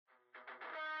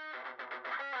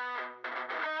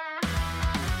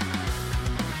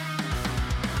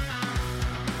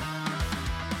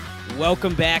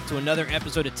Welcome back to another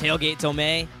episode of Tailgate Till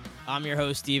May. I'm your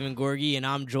host, Stephen Gorgie, and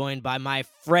I'm joined by my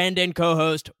friend and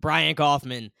co-host, Brian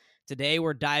Kaufman. Today,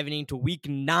 we're diving into Week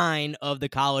 9 of the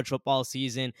college football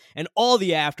season and all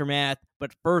the aftermath.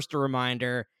 But first, a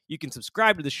reminder, you can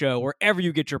subscribe to the show wherever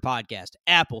you get your podcast,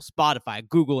 Apple, Spotify,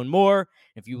 Google, and more.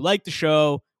 If you like the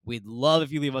show, we'd love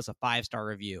if you leave us a 5-star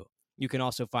review. You can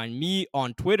also find me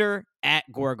on Twitter at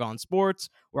Gorgon Sports,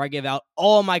 where I give out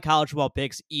all my college football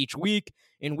picks each week.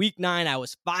 In Week 9, I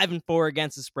was 5-4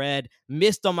 against the spread,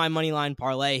 missed on my money line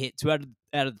parlay, hit 2 out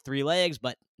of the 3 legs,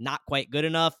 but not quite good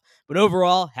enough. But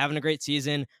overall, having a great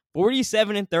season,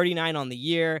 47-39 on the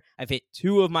year. I've hit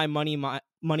 2 of my money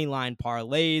line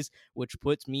parlays, which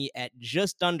puts me at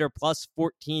just under plus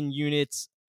 14 units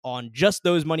on just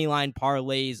those money line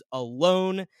parlays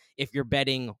alone. If you're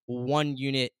betting 1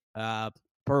 unit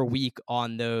per week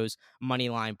on those money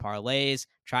line parlays,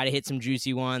 try to hit some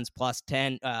juicy ones, plus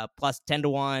 10 to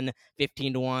 1,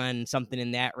 15 to 1, something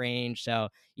in that range. So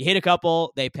you hit a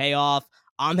couple, they pay off.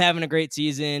 I'm having a great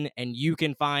season, and you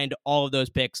can find all of those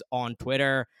picks on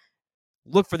Twitter.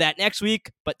 Look for that next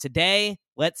week. But today,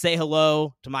 let's say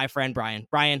hello to my friend Brian.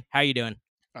 Brian, how are you doing?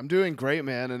 I'm doing great,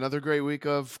 man. Another great week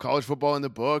of college football in the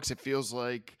books. It feels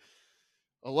like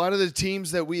a lot of the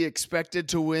teams that we expected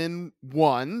to win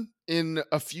won in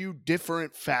a few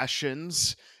different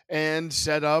fashions and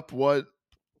set up what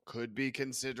could be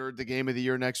considered the game of the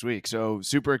year next week. So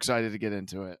super excited to get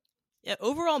into it. Yeah,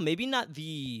 overall, maybe not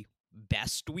the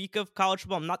best week of college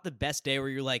football. Not the best day where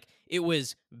you're like, it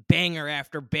was banger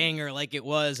after banger like it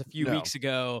was a few weeks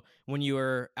ago when you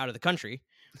were out of the country.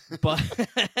 But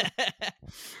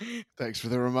thanks for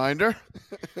the reminder.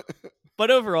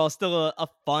 But overall, still a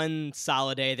fun,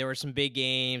 solid day. There were some big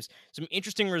games, some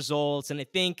interesting results, and I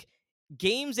think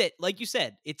games that, like you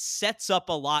said, it sets up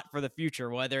a lot for the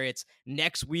future, whether it's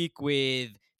next week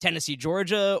with Tennessee,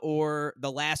 Georgia, or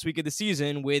the last week of the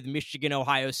season with Michigan,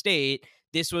 Ohio State.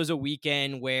 This was a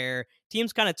weekend where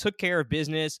teams kind of took care of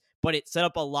business, but it set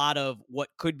up a lot of what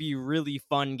could be really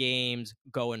fun games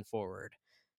going forward.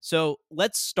 So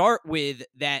let's start with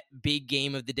that big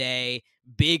game of the day,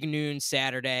 big noon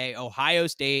Saturday, Ohio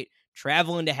State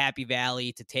traveling to Happy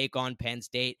Valley to take on Penn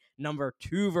State, number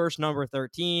 2 versus number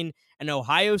 13, and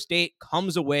Ohio State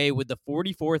comes away with the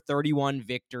 44-31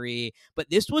 victory. But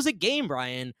this was a game,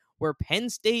 Brian, where Penn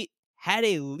State had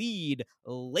a lead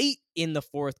late in the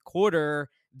fourth quarter.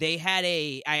 They had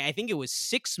I think it was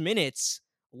 6 minutes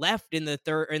left in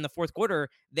the fourth quarter.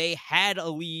 They had a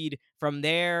lead. From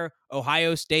there,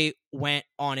 Ohio State went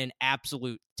on an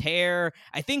absolute tear.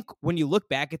 I think when you look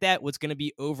back at that, what's going to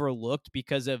be overlooked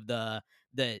because of the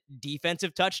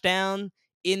defensive touchdown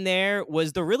in there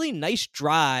was the really nice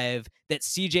drive that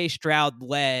CJ Stroud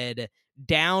led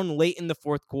down late in the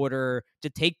fourth quarter to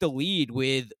take the lead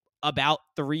with about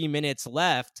 3 minutes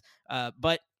left.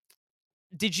 But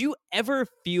did you ever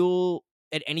feel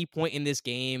at any point in this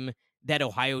game that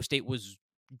Ohio State was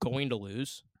going to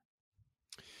lose?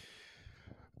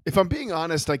 If I'm being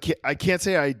honest, I can't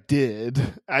say I did.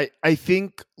 I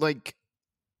think like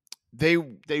they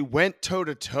went toe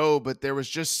to toe, but there was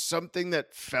just something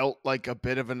that felt like a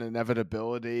bit of an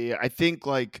inevitability. I think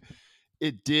like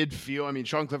it did feel, I mean,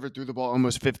 Sean Clifford threw the ball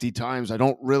almost 50 times. I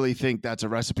don't really think that's a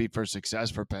recipe for success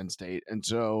for Penn State. And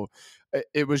so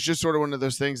it was just sort of one of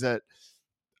those things that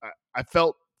I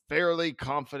felt fairly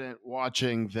confident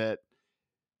watching that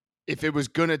if it was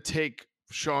going to take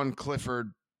Sean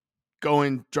Clifford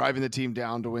driving the team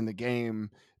down to win the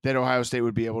game, that Ohio State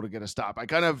would be able to get a stop. I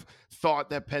kind of thought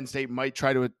that Penn State might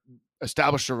try to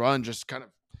establish a run just kind of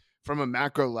from a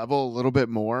macro level a little bit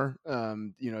more.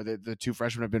 The 2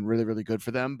 freshmen have been really, really good for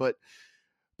them, but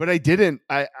I didn't.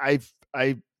 I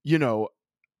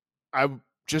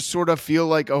just sort of feel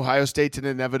like Ohio State's an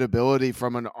inevitability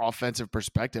from an offensive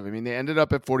perspective. I mean, they ended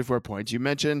up at 44 points. You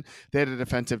mentioned they had a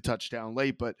defensive touchdown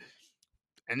late, but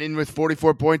and in with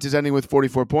 44 points is ending with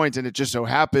 44 points, and it just so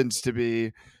happens to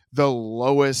be the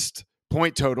lowest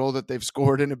point total that they've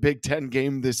scored in a Big Ten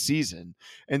game this season.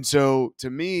 And so to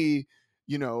me,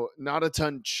 not a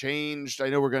ton changed. I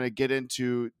know we're going to get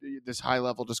into this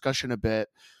high-level discussion a bit.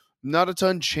 Not a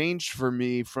ton changed for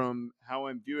me from how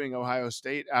I'm viewing Ohio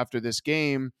State after this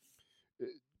game.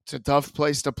 It's a tough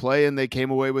place to play, and they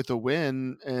came away with a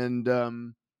win. And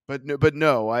but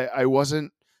no, I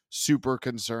wasn't super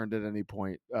concerned at any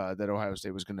point that Ohio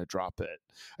State was going to drop it.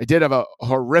 I did have a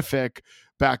horrific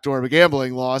backdoor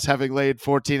gambling loss, having laid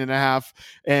 14.5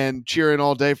 and cheering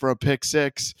all day for a pick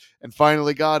 6 and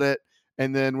finally got it.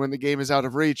 And then when the game is out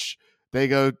of reach, they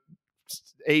go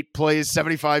 8 plays,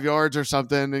 75 yards or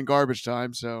something in garbage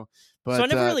time. So So I But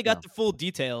never really got no, the full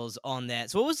details on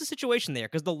that. So what was the situation there?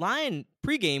 Because the line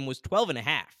pregame was 12 and a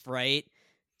half, right?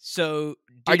 So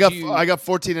did I you got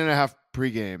 14 and a half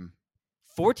pregame.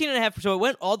 14 and a half? So it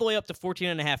went all the way up to 14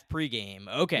 and a half pregame.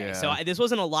 Okay. So Yeah. this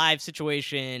wasn't a live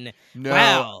situation. No.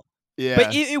 Wow.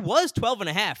 But Yeah. it was 12 and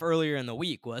a half earlier in the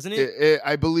week, wasn't it?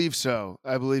 I believe so.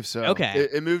 I believe so. Okay.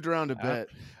 It moved around a bit.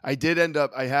 I did end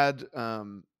up. I had.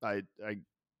 I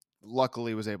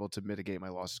luckily was able to mitigate my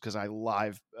losses because I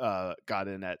live got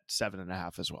in at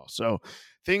 7.5 as well. So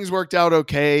things worked out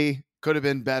okay. Could have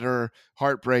been better.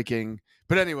 Heartbreaking.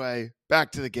 But anyway,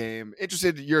 back to the game.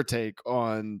 Interested in your take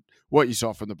on what you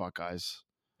saw from the Buckeyes.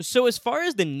 So as far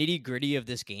as the nitty-gritty of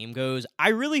this game goes, I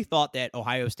really thought that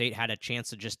Ohio State had a chance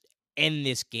to just end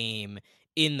this game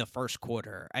in the first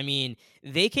quarter. I mean,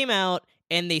 they came out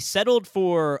and they settled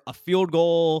for a field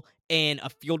goal and a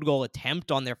field goal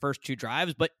attempt on their first two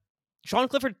drives, but Sean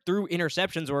Clifford threw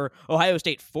interceptions, or Ohio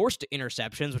State forced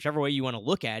interceptions, whichever way you want to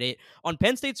look at it, on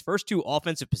Penn State's first two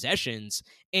offensive possessions.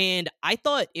 And I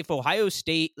thought if Ohio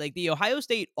State, like the Ohio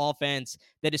State offense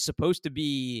that is supposed to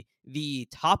be the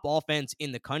top offense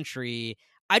in the country,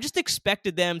 I just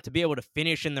expected them to be able to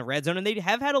finish in the red zone, and they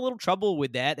have had a little trouble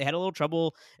with that. They had a little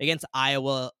trouble against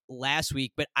Iowa last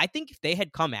week, but I think if they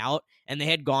had come out and they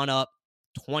had gone up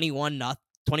 21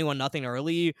 nothing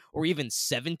early, or even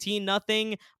 17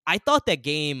 nothing, I thought that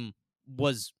game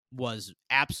was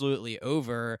absolutely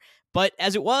over. But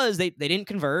as it was, they didn't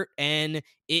convert, and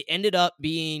it ended up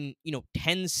being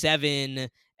 10-7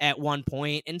 at one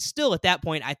point. And still at that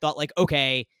point I thought, like,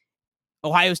 okay,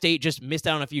 Ohio State just missed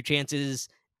out on a few chances.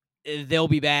 They'll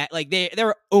be back. Like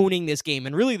they're owning this game,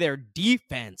 and really their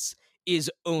defense is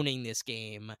owning this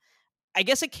game. I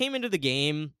guess I came into the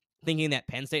game thinking that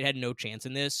Penn State had no chance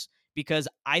in this, because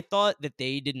I thought that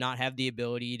they did not have the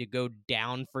ability to go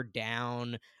down for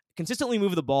down, consistently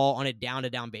move the ball on a down to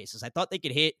down basis. I thought they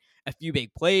could hit a few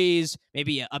big plays,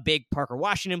 maybe a big Parker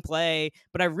Washington play,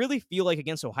 but I really feel like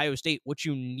against Ohio State, what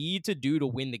you need to do to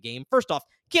win the game, first off,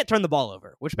 can't turn the ball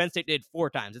over, which Penn State did 4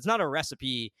 times. It's not a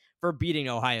recipe for beating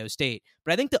Ohio State.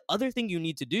 But I think the other thing you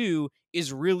need to do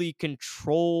is really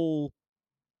control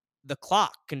the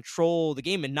clock, control the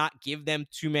game, and not give them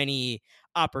too many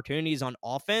opportunities on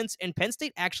offense. And Penn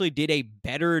State actually did a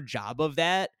better job of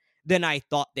that than I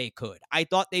thought they could. I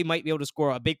thought they might be able to score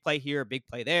a big play here, a big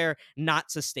play there, not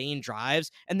sustain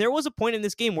drives. And there was a point in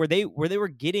this game where they were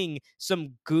getting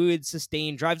some good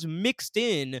sustained drives mixed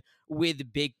in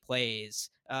with big plays.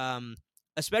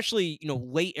 Especially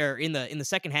later in the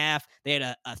second half, they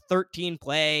had a 13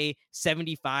 play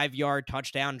 75-yard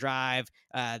touchdown drive.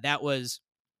 That was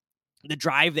the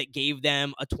drive that gave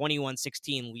them a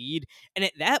 21-16 lead. And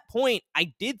at that point,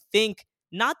 I did think,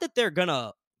 not that they're going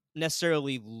to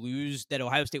necessarily lose, that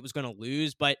Ohio State was going to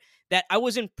lose, but that I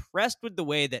was impressed with the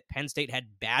way that Penn State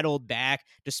had battled back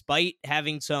despite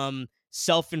having some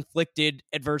self-inflicted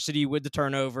adversity with the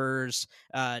turnovers,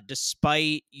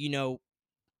 despite,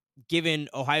 giving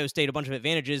Ohio State a bunch of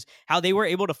advantages, how they were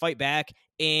able to fight back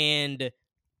and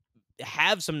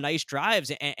have some nice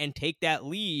drives and take that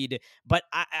lead. But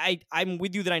I'm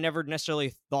with you that I never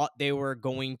necessarily thought they were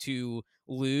going to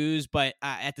lose. But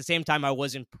at the same time, I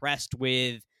was impressed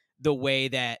with the way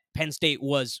that Penn State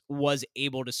was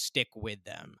able to stick with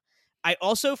them. I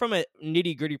also, from a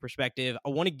nitty gritty perspective, I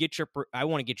want to get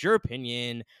your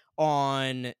opinion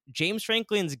on James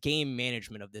Franklin's game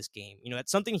management of this game.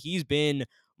 That's something he's been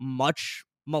much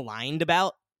maligned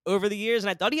about over the years,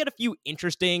 and I thought he had a few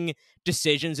interesting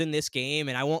decisions in this game,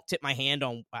 and I won't tip my hand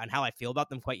on how I feel about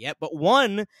them quite yet. But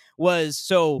one was,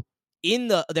 so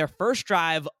in their first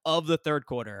drive of the third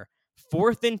quarter,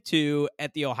 4th and 2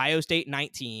 at the Ohio State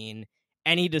 19,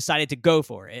 and he decided to go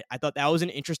for it. I thought that was an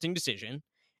interesting decision.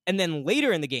 And then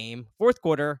later in the game, fourth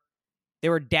quarter, they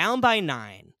were down by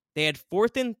 9. They had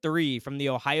 4th and 3 from the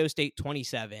Ohio State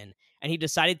 27, and he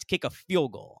decided to kick a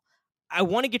field goal. I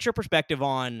want to get your perspective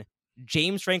on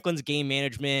James Franklin's game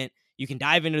management. You can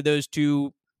dive into those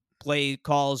two play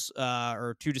calls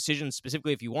or two decisions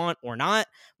specifically if you want or not.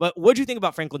 But what do you think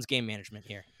about Franklin's game management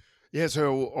here? Yeah,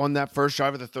 so on that first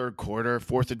drive of the third quarter,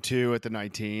 4th and 2 at the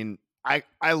 19,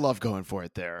 I love going for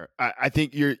it there. I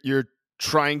think you're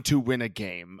trying to win a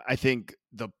game. I think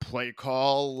the play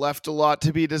call left a lot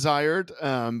to be desired,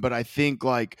 but I think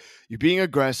like you're being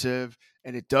aggressive,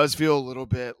 and it does feel a little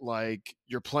bit like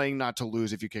you're playing not to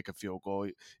lose if you kick a field goal.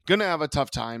 You're gonna have a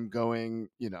tough time going,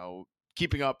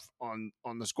 keeping up on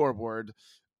the scoreboard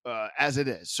as it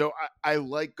is. So I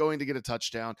like going to get a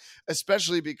touchdown,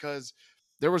 especially because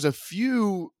there was a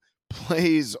few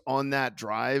plays on that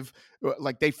drive,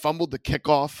 like they fumbled the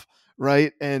kickoff,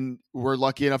 right? And we're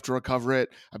lucky enough to recover it.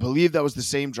 I believe that was the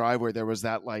same drive where there was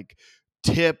that like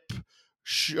tip,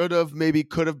 should have, maybe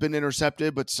could have been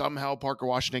intercepted, but somehow Parker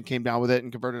Washington came down with it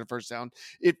and converted a first down.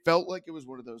 It felt like it was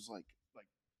one of those like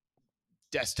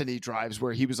destiny drives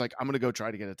where he was like, I'm going to go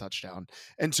try to get a touchdown.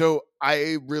 And so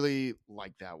I really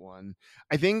like that one.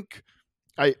 I think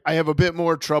I have a bit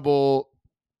more trouble,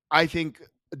 I think,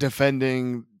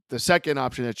 defending the second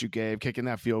option that you gave, kicking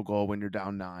that field goal when you're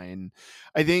down 9.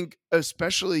 I think,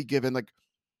 especially given like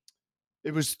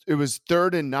it was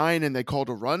 3rd and 9 and they called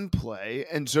a run play.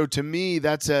 And so to me,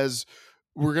 that says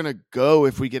we're gonna go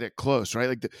if we get it close, right?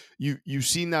 Like you've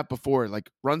seen that before.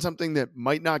 Like run something that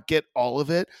might not get all of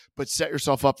it, but set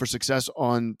yourself up for success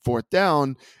on 4th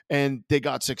down. And they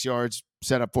got 6 yards,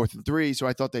 set up 4th and 3. So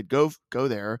I thought they'd go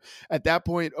there. At that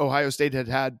point, Ohio State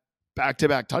had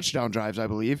back-to-back touchdown drives, I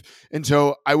believe, and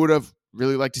so I would have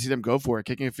really liked to see them go for it.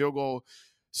 Kicking a field goal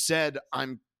said,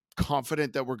 I'm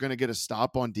confident that we're going to get a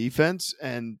stop on defense,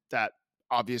 and that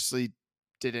obviously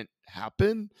didn't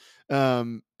happen.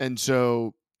 And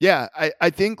so, yeah, I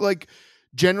think like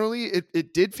generally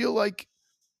it did feel like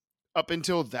up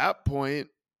until that point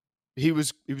he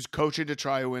was coaching to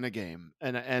try to win a game,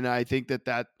 and I think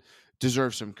that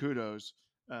deserves some kudos.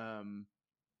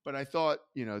 But I thought,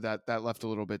 that left a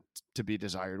little bit to be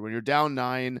desired when you're down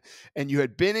 9 and you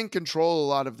had been in control a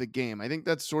lot of the game. I think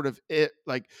that's sort of it.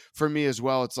 Like for me as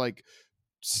well, it's like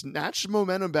snatch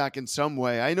momentum back in some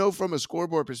way. I know from a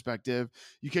scoreboard perspective,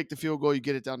 you kick the field goal, you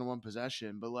get it down to 1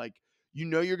 possession, but like,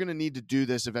 you're going to need to do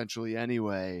this eventually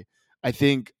anyway. I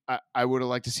think I would have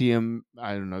liked to see him,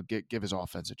 I don't know, give his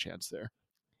offense a chance there.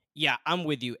 Yeah, I'm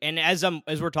with you. And as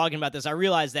we're talking about this, I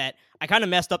realized that I kind of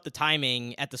messed up the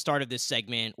timing at the start of this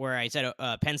segment where I said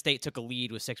Penn State took a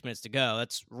lead with 6 minutes to go.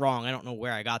 That's wrong. I don't know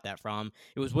where I got that from.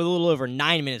 It was with a little over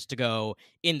 9 minutes to go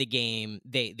in the game.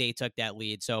 They took that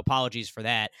lead. So apologies for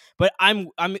that. But I'm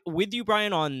with you,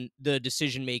 Brian, on the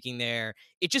decision making there.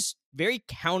 It just very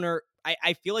counter.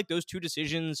 I feel like those two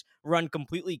decisions run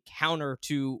completely counter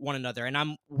to one another. And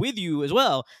I'm with you as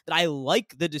well that I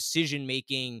like the decision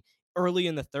making early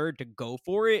in the third to go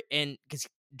for it. And because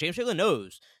James Franklin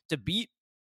knows to beat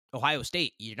Ohio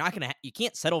State, you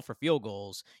can't settle for field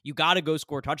goals. You got to go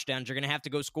score touchdowns. You're going to have to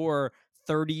go score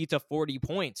 30 to 40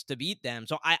 points to beat them.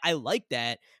 So I like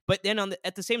that. But then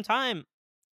at the same time,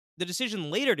 the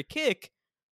decision later to kick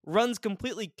runs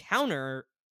completely counter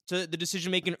to the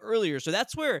decision making earlier. So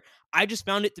that's where I just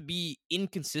found it to be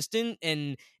inconsistent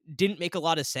and didn't make a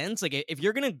lot of sense. Like if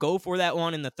you're going to go for that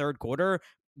one in the third quarter,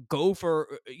 go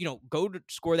to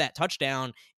score that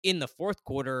touchdown in the fourth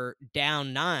quarter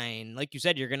down 9. Like you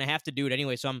said, you're going to have to do it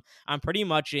anyway. So I'm pretty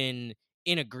much in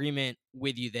agreement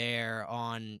with you there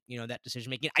on, that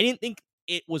decision making. I didn't think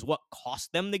it was what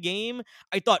cost them the game.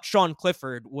 I thought Sean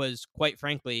Clifford was, quite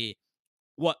frankly,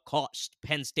 what cost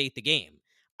Penn State the game.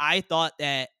 I thought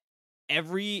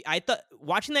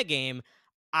watching that game,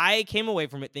 I came away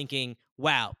from it thinking,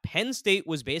 wow, Penn State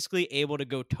was basically able to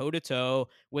go toe to toe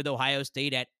with Ohio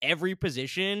State at every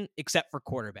position except for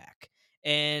quarterback.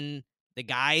 And the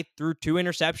guy threw 2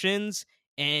 interceptions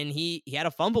and he had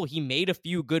a fumble. He made a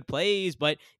few good plays,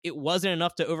 but it wasn't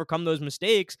enough to overcome those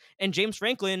mistakes. And James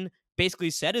Franklin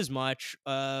basically said as much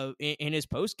in his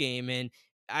post game. And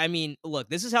I mean, look,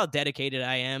 this is how dedicated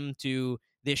I am to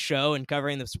this show and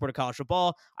covering the sport of college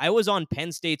football. I was on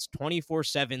Penn State's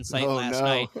 24/7 site last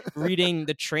night reading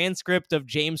the transcript of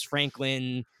James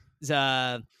Franklin's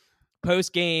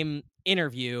post-game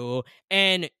interview,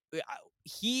 and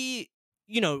he,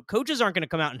 coaches aren't going to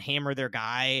come out and hammer their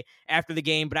guy after the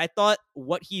game, but I thought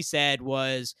what he said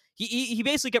was he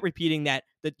basically kept repeating that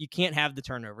you can't have the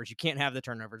turnovers. You can't have the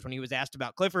turnovers when he was asked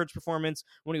about Clifford's performance,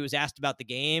 when he was asked about the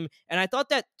game. And I thought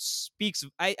that speaks,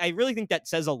 I really think that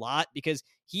says a lot because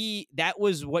that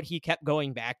was what he kept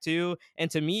going back to.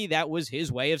 And to me, that was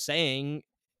his way of saying,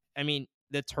 I mean,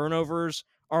 the turnovers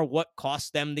are what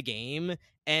cost them the game.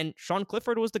 And Sean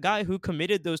Clifford was the guy who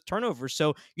committed those turnovers.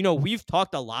 So, we've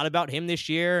talked a lot about him this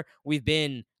year. We've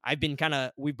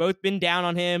both been down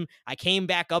on him. I came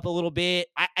back up a little bit.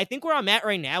 I think where I'm at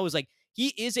right now is like,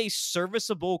 he is a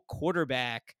serviceable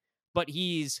quarterback, but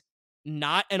he's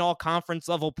not an all conference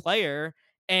level player.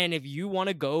 And if you want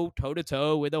to go toe to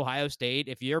toe with Ohio State,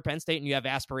 if you're Penn State and you have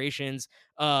aspirations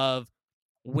of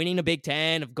winning a Big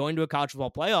Ten, of going to a college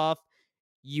football playoff,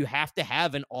 you have to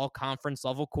have an all conference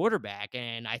level quarterback.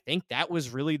 And I think that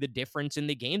was really the difference in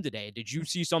the game today. Did you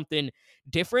see something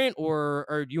different or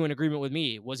are you in agreement with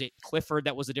me? Was it Clifford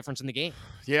that was the difference in the game?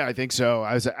 Yeah, I think so.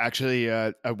 I was actually,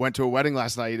 I went to a wedding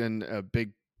last night and a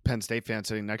big Penn State fan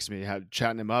sitting next to me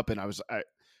chatting him up. And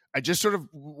I just sort of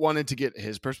wanted to get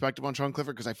his perspective on Sean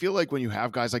Clifford because I feel like when you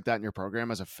have guys like that in your program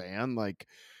as a fan, like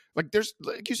there's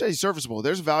like you say, he's serviceable.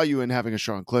 There's value in having a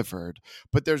Sean Clifford,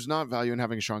 but there's not value in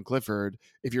having a Sean Clifford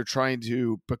if you're trying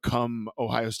to become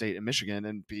Ohio State and Michigan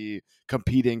and be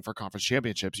competing for conference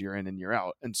championships year in and year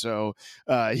out. And so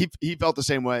he felt the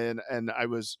same way, and I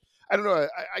don't know,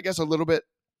 I guess a little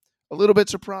bit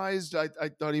surprised. I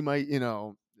thought he might,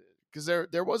 because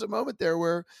there was a moment there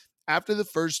where after the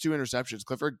first two interceptions,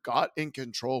 Clifford got in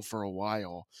control for a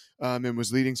while, and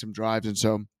was leading some drives. And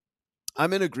so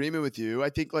I'm in agreement with you. I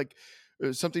think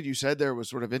something you said there was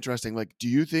sort of interesting. Like, do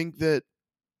you think that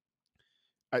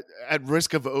at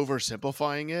risk of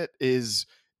oversimplifying it is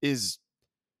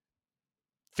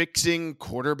fixing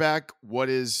quarterback what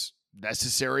is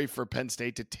necessary for Penn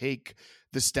State to take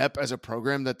the step as a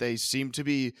program that they seem to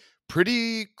be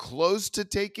pretty close to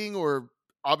taking, or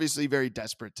obviously very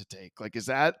desperate to take? Like, is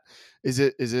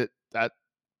it that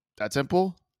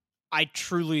simple? I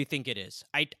truly think it is.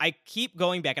 I keep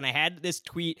going back, and I had this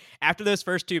tweet after those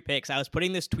first two picks. I was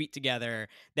putting this tweet together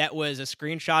that was a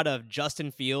screenshot of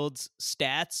Justin Fields'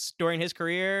 stats during his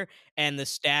career and the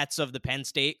stats of the Penn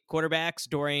State quarterbacks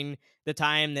during the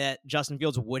time that Justin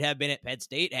Fields would have been at Penn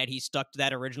State had he stuck to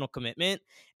that original commitment.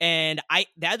 And I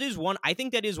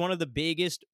think that is one of the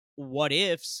biggest what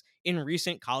ifs in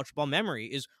recent college football memory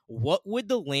is what would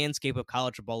the landscape of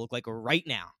college football look like right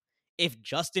now if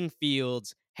Justin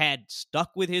Fields had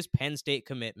stuck with his Penn State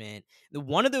commitment.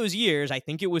 One of those years, I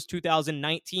think it was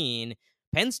 2019,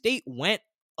 Penn State went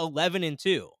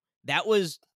 11-2. That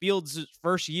was Fields'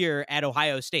 first year at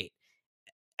Ohio State.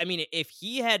 I mean, if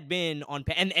he had been on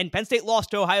and Penn State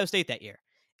lost to Ohio State that year.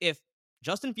 If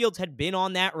Justin Fields had been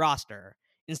on that roster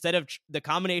instead of the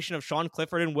combination of Sean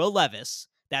Clifford and Will Levis,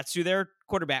 that's who their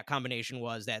quarterback combination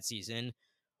was that season,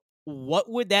 what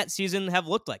would that season have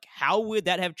looked like? How would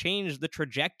that have changed the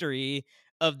trajectory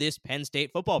of this Penn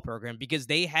State football program? Because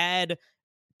they had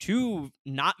two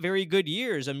not very good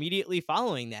years immediately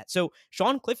following that. So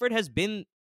Sean Clifford has been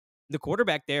the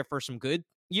quarterback there for some good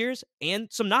years and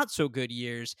some not so good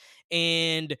years.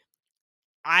 And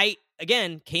I,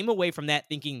 again, came away from that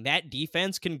thinking that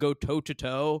defense can go toe to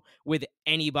toe with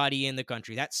anybody in the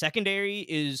country. That secondary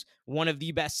is one of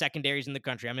the best secondaries in the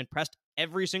country. I'm impressed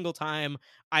every single time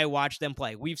I watch them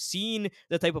play. We've seen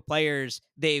the type of players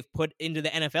they've put into the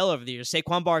NFL over the years.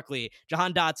 Saquon Barkley,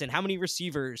 Jahan Dotson. How many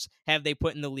receivers have they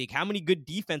put in the league? How many good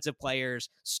defensive players,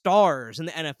 stars in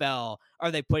the NFL,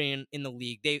 are they putting in the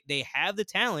league? They have the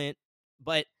talent,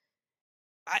 but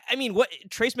I mean, what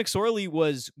Trace McSorley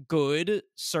was good,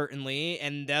 certainly,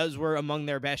 and those were among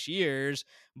their best years.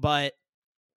 But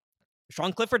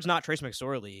Sean Clifford's not Trace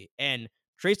McSorley, and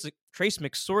Trace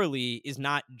McSorley is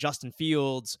not Justin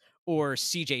Fields or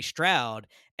C.J. Stroud.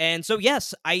 And so,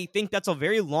 yes, I think that's a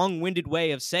very long-winded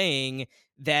way of saying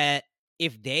that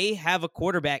if they have a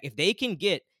quarterback, if they can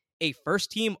get a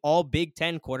first-team All Big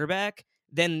Ten quarterback,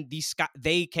 then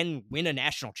they can win a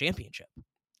national championship.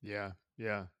 Yeah,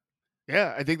 yeah.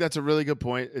 Yeah, I think that's a really good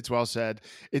point. It's well said.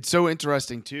 It's so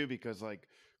interesting too because like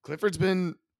Clifford's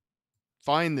been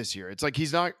fine this year. It's like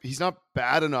he's not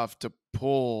bad enough to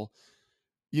pull.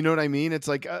 You know what I mean? It's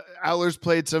like Aller's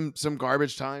played some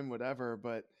garbage time, whatever,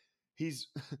 but he's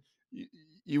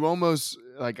you almost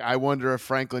like I wonder if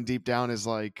Franklin deep down is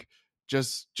like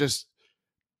just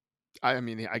I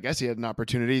mean, I guess he had an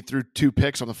opportunity through two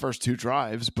picks on the first two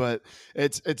drives, but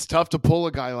it's tough to pull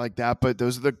a guy like that. But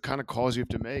those are the kind of calls you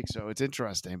have to make. So it's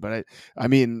interesting. But I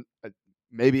mean,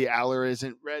 maybe Aller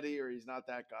isn't ready or he's not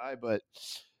that guy. But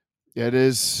it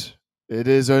is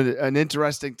an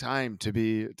interesting time to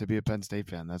be a Penn State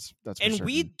fan. That's for and certain.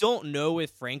 We don't know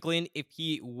with Franklin if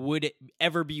he would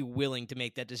ever be willing to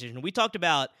make that decision. We talked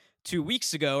about 2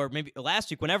 weeks ago, or maybe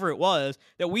last week, whenever it was,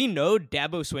 that we know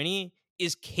Dabo Swinney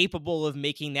is capable of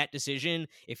making that decision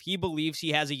if he believes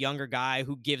he has a younger guy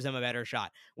who gives him a better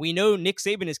shot. We know Nick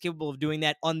Saban is capable of doing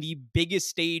that on the biggest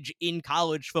stage in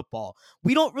college football.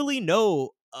 We don't really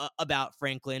know about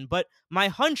Franklin, but my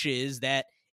hunch is that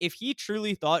if he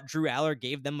truly thought Drew Aller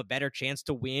gave them a better chance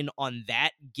to win on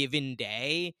that given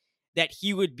day, that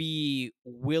he would be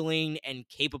willing and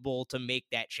capable to make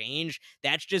that change.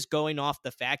 That's just going off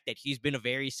the fact that he's been a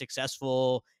very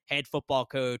successful head football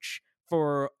coach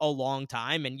for a long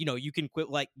time. And, you can quit,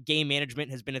 like, game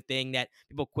management has been a thing that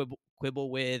people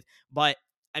quibble with. But,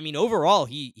 I mean, overall,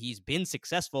 he's been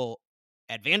successful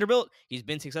at Vanderbilt. He's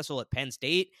been successful at Penn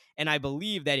State. And I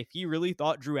believe that if he really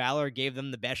thought Drew Aller gave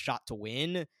them the best shot to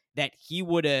win, that he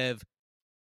would have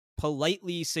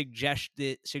politely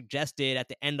suggested at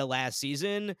the end of last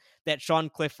season that Sean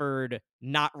Clifford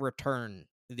not return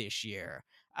this year.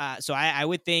 So I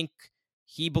would think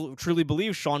he truly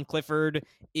believes Sean Clifford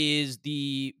is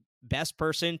the best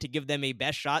person to give them a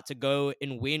best shot to go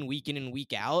and win week in and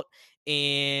week out.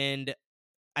 And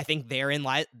I think therein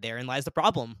lies the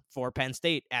problem for Penn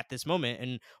State at this moment,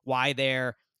 and why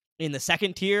they're in the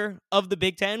second tier of the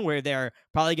Big Ten, where they're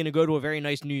probably going to go to a very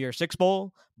nice New Year's Six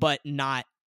bowl, but not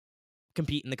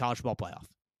compete in the college football playoff.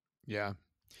 Yeah.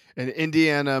 And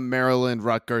Indiana, Maryland,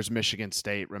 Rutgers, Michigan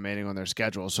State remaining on their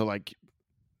schedule. So like,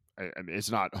 I mean, it's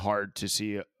not hard to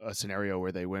see a scenario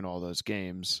where they win all those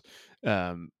games.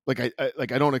 I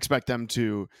don't expect them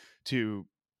to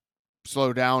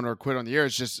slow down or quit on the year.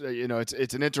 It's just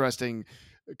it's an interesting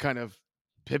kind of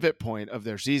pivot point of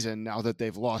their season now that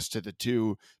they've lost to the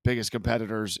two biggest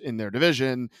competitors in their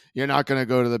division. You're not going to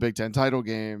go to the Big Ten title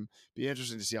game. Be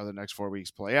interesting to see how the next 4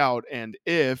 weeks play out, and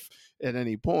if at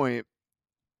any point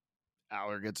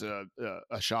Aller gets a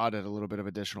shot at a little bit of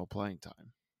additional playing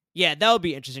time. Yeah, that would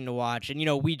be interesting to watch.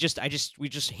 And we just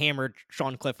hammered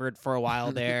Sean Clifford for a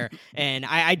while there, and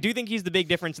I do think he's the big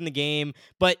difference in the game.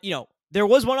 But there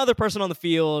was one other person on the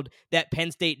field that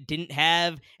Penn State didn't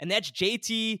have, and that's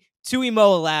JT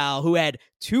Tuimoloau, who had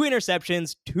 2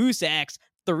 interceptions, 2 sacks,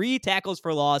 3 tackles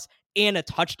for loss, and a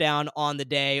touchdown on the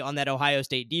day on that Ohio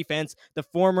State defense. The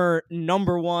former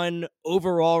number 1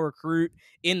 overall recruit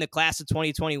in the class of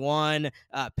 2021.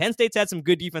 Penn State's had some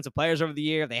good defensive players over the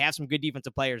year. They have some good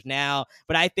defensive players now.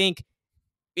 But I think,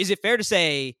 is it fair to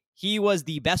say he was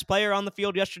the best player on the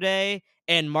field yesterday,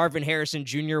 and Marvin Harrison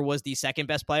Jr. was the second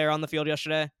best player on the field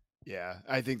yesterday? Yeah,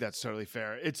 I think that's totally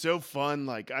fair. It's so fun.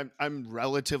 Like I'm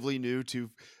relatively new to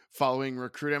following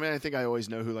recruiting. I mean, I think I always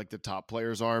know who like the top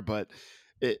players are, but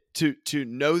to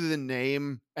know the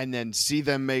name and then see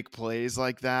them make plays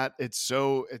like that, it's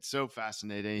so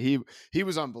fascinating. He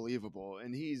was unbelievable,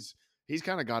 and he's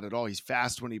kind of got it all. He's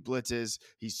fast when he blitzes.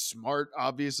 He's smart,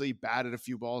 obviously, batted a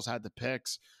few balls, had the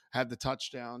picks, had the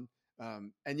touchdown.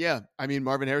 And yeah, I mean,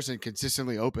 Marvin Harrison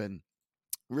consistently open,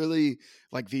 really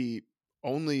like the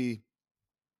only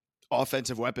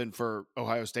offensive weapon for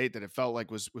Ohio State that it felt like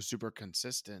was super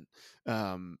consistent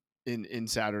in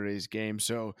Saturday's game.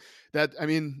 So that, I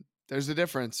mean, there's a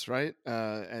difference, right?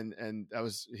 And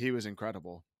he was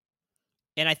incredible.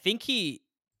 And I think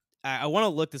I want to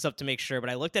look this up to make sure,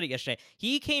 but I looked at it yesterday.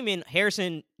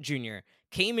 Harrison Jr.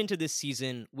 came into this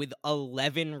season with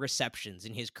 11 receptions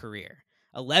in his career.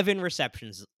 11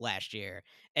 receptions last year.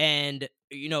 And,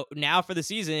 now for the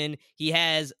season, he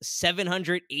has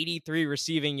 783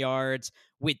 receiving yards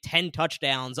with 10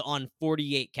 touchdowns on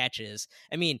 48 catches.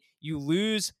 I mean, you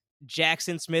lose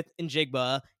Jackson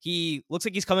Smith-Njigba. He looks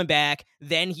like he's coming back.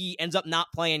 Then he ends up not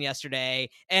playing yesterday,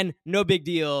 and no big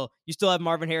deal. You still have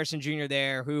Marvin Harrison Jr.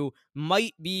 there, who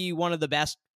might be one of the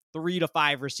best 3 to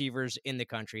 5 receivers in the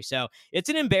country. So it's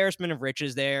an embarrassment of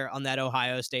riches there on that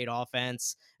Ohio State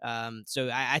offense. So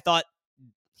I thought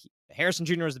Harrison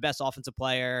Jr. was the best offensive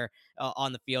player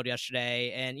on the field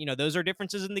yesterday. And, those are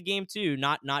differences in the game too,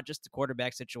 not just the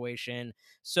quarterback situation.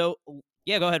 So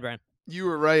yeah, go ahead, Brian. You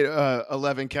were right.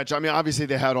 11 catch. I mean, obviously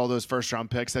they had all those first round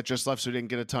picks that just left, so he didn't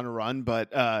get a ton of run,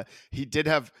 but he did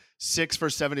have 6 for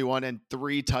 71 and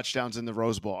 3 touchdowns in the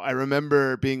Rose Bowl. I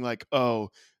remember being like,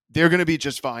 oh, they're going to be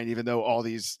just fine, even though all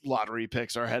these lottery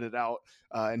picks are headed out.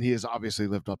 And he has obviously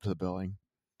lived up to the billing.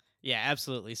 Yeah,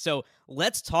 absolutely. So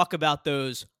let's talk about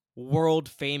those world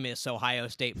famous Ohio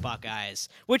State Buckeyes,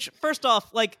 which, first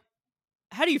off, like,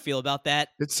 how do you feel about that?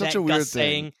 It's such a weird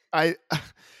thing.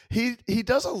 He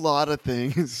does a lot of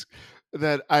things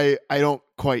that I don't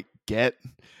quite get.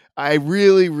 I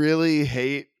really, really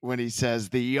hate when he says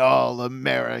the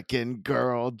all-American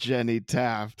girl, Jenny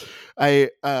Taft. And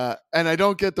I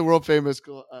don't get the world famous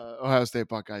Ohio State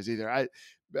Buckeyes either.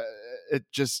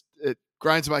 It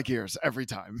grinds my gears every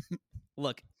time.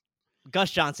 Look,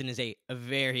 Gus Johnson is a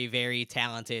very, very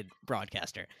talented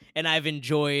broadcaster, and I've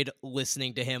enjoyed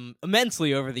listening to him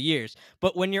immensely over the years.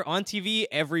 But when you're on TV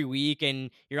every week and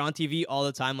you're on TV all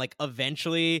the time, like,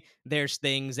 eventually there's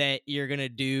things that you're going to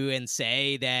do and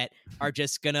say that are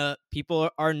just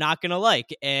people are not going to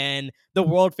like. And the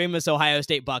world famous Ohio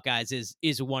State Buckeyes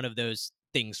is one of those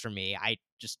things for me. I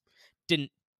just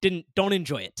don't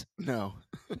enjoy it. No.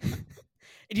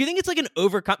 Do you think it's like an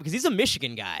because he's a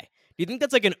Michigan guy? Do you think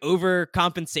that's like an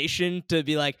overcompensation to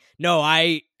be like, no,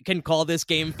 I can call this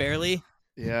game fairly?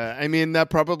 Yeah, I mean, that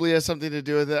probably has something to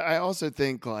do with it. I also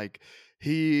think like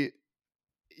he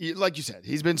like you said,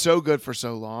 he's been so good for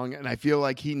so long, and I feel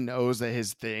like he knows that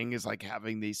his thing is like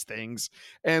having these things.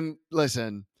 And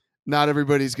listen, not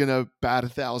everybody's gonna bat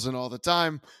 1,000 all the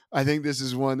time. I think this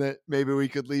is one that maybe we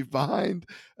could leave behind,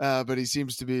 but he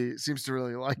seems to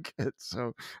really like it.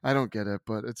 So I don't get it,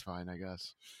 but it's fine, I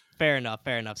guess. Fair enough.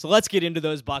 Fair enough. So let's get into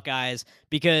those Buckeyes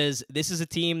because this is a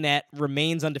team that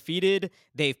remains undefeated.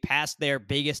 They've passed their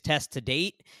biggest test to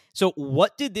date. So,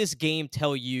 what did this game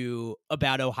tell you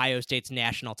about Ohio State's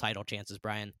national title chances,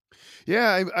 Brian?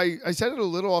 Yeah, I said it a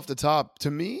little off the top.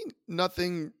 To me,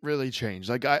 nothing really changed.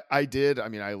 Like I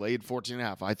mean, I laid 14 and a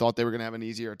half. I thought they were going to have an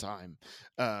easier time.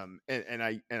 And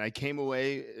I came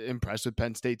away impressed with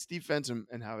Penn State's defense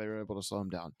and how they were able to slow them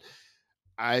down.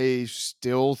 I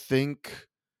still think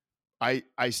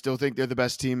I still think they're the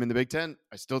best team in the Big Ten.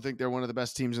 I still think they're one of the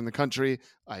best teams in the country.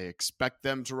 I expect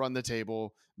them to run the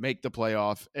table, make the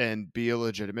playoff, and be a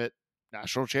legitimate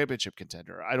national championship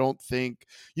contender. I don't think,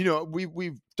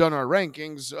 we've done our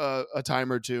rankings a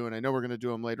time or two, and I know we're going to do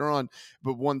them later on.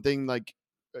 But one thing, like,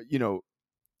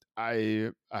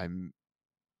 I'm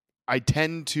I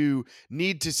tend to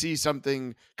need to see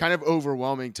something kind of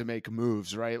overwhelming to make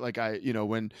moves, right? Like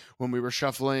when we were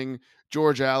shuffling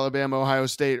Georgia, Alabama, Ohio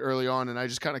State early on, and I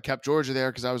just kind of kept Georgia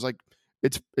there because I was like,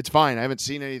 it's fine. I haven't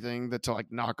seen anything that to like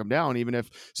knock them down, even if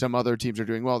some other teams are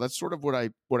doing well. That's sort of what I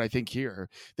think here.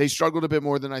 They struggled a bit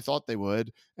more than I thought they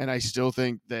would, and I still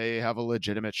think they have a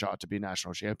legitimate shot to be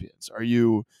national champions. Are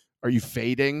you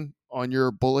fading on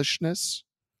your bullishness?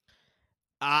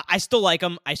 I still like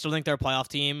them. I still think they're a playoff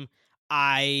team.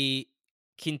 I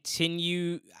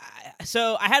continue.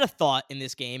 So I had a thought in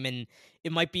this game, and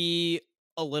it might be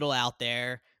a little out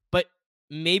there, but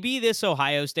maybe this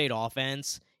Ohio State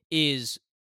offense is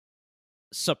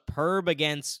superb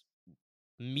against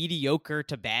mediocre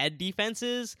to bad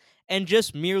defenses and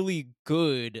just merely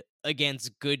good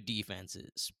against good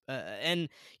defenses. And,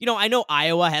 I know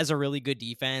Iowa has a really good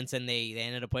defense and they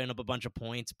ended up putting up a bunch of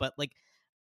points, but like,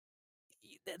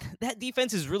 that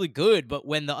defense is really good, but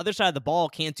when the other side of the ball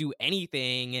can't do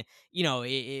anything,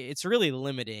 it's really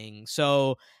limiting.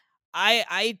 So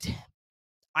I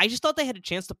just thought they had a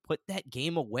chance to put that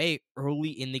game away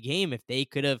early in the game if they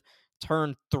could have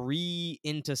turned 3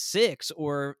 into 6,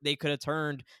 or they could have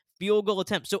turned field goal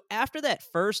attempts. So after that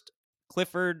first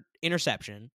Clifford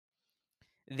interception,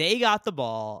 they got the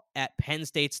ball at Penn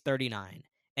State's 39,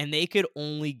 and they could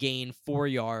only gain 4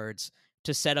 yards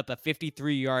to set up a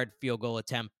 53-yard field goal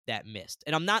attempt that missed.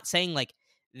 And I'm not saying like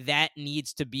that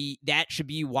should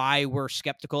be why we're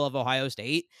skeptical of Ohio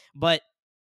State, but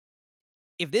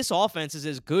if this offense is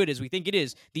as good as we think it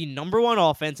is, the number one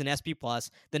offense in SP Plus,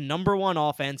 the number one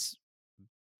offense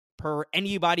per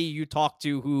anybody you talk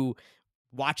to who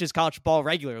watches college football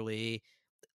regularly,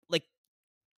 like,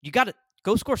 you got to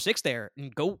go score 6 there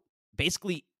and go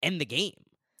basically end the game.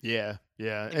 Yeah.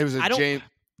 Like, It was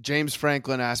James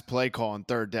Franklin asked play call on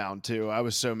third down too. I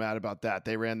was so mad about that.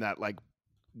 They ran that like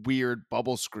weird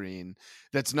bubble screen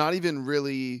that's not even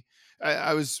really.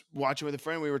 I was watching with a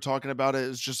friend. We were talking about it. It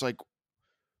was just like,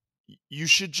 you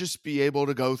should just be able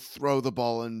to go throw the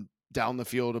ball and down the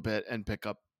field a bit and pick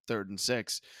up 3rd and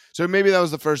 6. So maybe that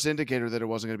was the first indicator that it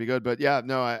wasn't going to be good. But yeah,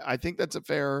 no, I think that's a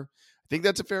fair. I think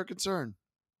that's a fair concern.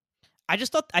 I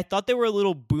thought they were a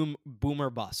little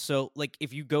boomer bust. So like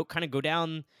if you go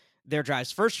down their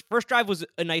drives, first drive was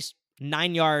a nice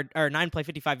 9-play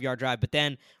 55-yard drive, but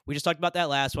then we just talked about that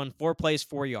last one, 4 plays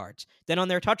 4 yards. Then on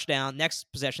their touchdown,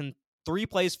 next possession, 3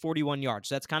 plays 41 yards.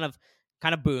 So that's kind of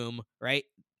boom, right?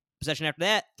 Possession after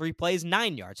that, 3 plays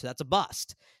 9 yards. So that's a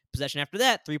bust. Possession after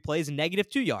that, 3 plays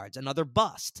 -2 yards, another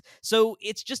bust. So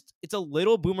it's a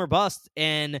little boomer bust,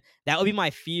 and that would be my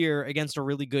fear against a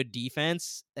really good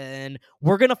defense. And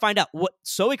we're gonna find out.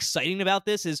 What's so exciting about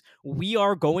this is we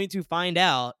are going to find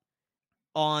out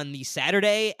on the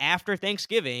Saturday after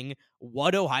Thanksgiving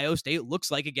what Ohio State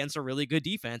looks like against a really good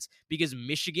defense, because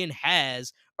Michigan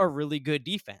has a really good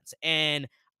defense. And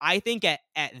I think at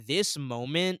this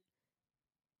moment,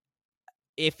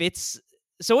 if it's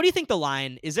so, what do you think the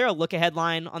line is? There a look ahead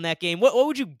line on that game? What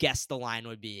would you guess the line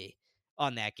would be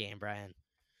on that game, Brian?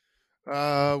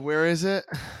 Where is it?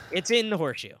 It's in the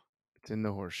Horseshoe. It's in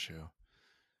the Horseshoe.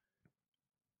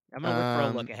 I'm gonna look for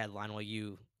a look ahead line while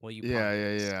you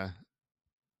Yeah.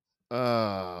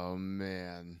 Oh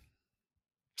man.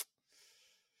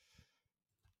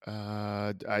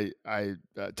 I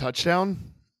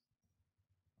touchdown.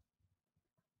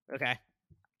 Okay.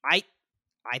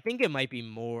 I think it might be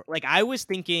more. Like, I was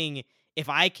thinking if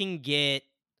I could get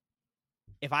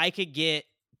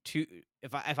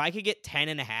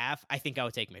 10.5, I think I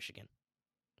would take Michigan.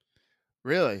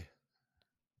 Really?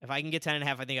 If I can get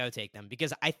 10.5, I think I would take them,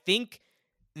 because I think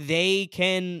they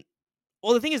can.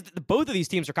 Well, the thing is, both of these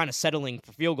teams are kind of settling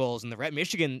for field goals, and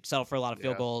Michigan settled for a lot of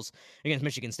field goals against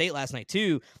Michigan State last night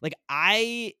too. Like,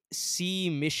 I see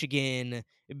Michigan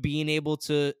being able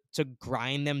to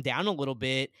grind them down a little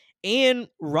bit and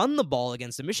run the ball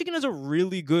against them. Michigan has a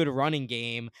really good running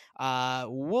game.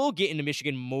 We'll get into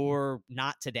Michigan more,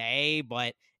 not today,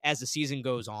 but as the season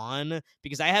goes on,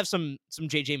 because I have some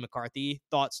JJ McCarthy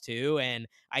thoughts too, and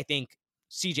I think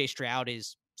CJ Stroud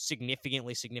is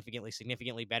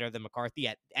significantly better than McCarthy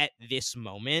at this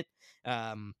moment.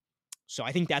 So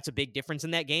I think that's a big difference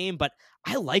in that game. But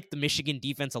I like the Michigan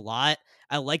defense a lot.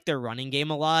 I like their running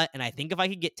game a lot. And I think if I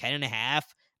could get 10.5,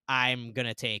 I'm going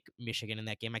to take Michigan in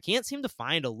that game. I can't seem to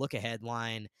find a look ahead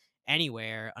line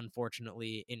anywhere,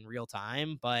 unfortunately, in real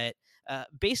time. But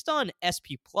based on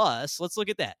SP Plus, let's look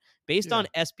at that. Based on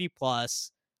Yeah. SP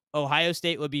Plus, Ohio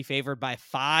State would be favored by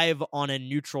 5 on a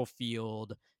neutral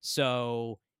field.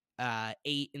 So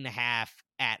 8.5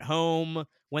 at home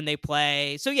when they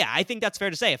play. So yeah, I think that's fair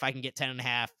to say. If I can get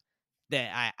 10.5,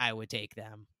 that I would take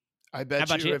them. I How bet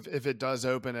about you you? if it does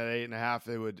open at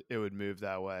 8.5, it would move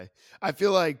that way. I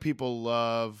feel like people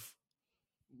love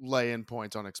laying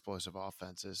points on explosive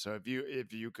offenses. So if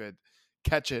you could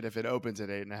catch it if it opens at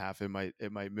 8.5,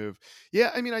 it might move.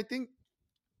 Yeah, I mean, I think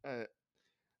uh,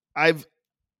 I've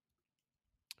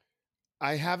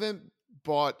I haven't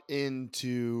bought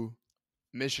into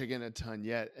Michigan a ton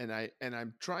yet, and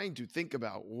I'm trying to think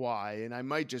about why, and I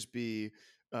might just be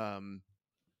um,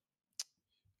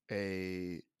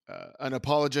 a an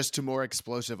apologist to more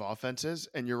explosive offenses.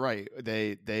 And you're right,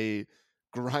 they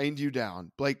grind you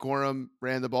down. Blake Corum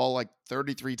ran the ball like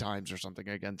 33 times or something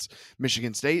against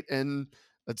Michigan State, and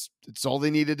it's all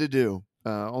they needed to do.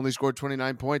 Only scored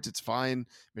 29 points. It's fine.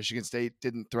 Michigan State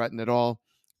didn't threaten at all.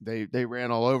 They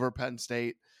ran all over Penn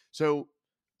State. So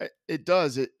it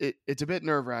does. It's a bit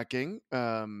nerve wracking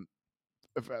from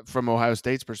Ohio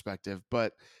State's perspective,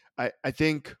 but I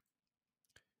think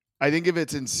if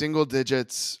it's in single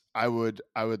digits, I would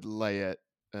lay it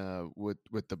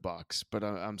with the Bucks, but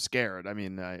I'm scared. I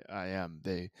mean, I am.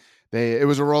 It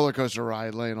was a roller coaster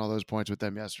ride laying all those points with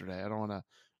them yesterday. I don't want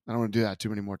to do that too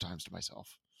many more times to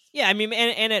myself. Yeah, I mean,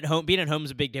 and at home, being at home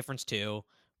is a big difference too.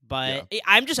 But Yeah.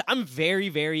 I'm very,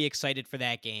 very excited for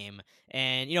that game,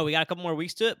 and we got a couple more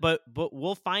weeks to it, but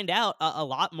we'll find out a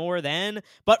lot more then.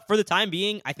 But for the time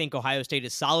being, I think Ohio State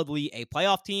is solidly a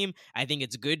playoff team. I think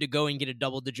it's good to go and get a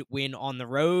double-digit win on the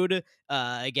road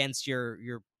against your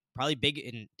probably big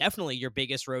and definitely your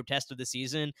biggest road test of the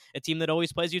season, a team that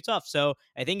always plays you tough. So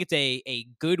I think it's a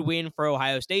good win for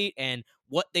Ohio State and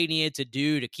what they needed to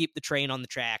do to keep the train on the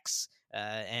tracks.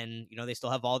 And they still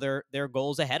have all their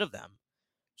goals ahead of them.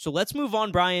 So let's move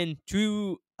on, Brian,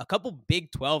 to a couple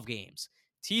Big 12 games.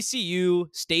 TCU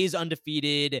stays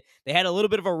undefeated. They had a little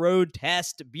bit of a road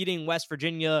test beating West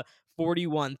Virginia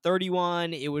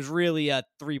 41-31. It was really a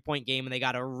 3-point game, and they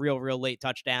got a real late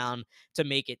touchdown to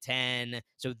make it 10.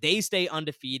 So they stay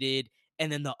undefeated.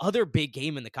 And then the other big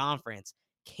game in the conference,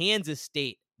 Kansas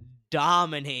State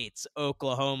dominates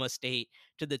Oklahoma State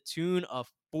to the tune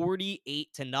of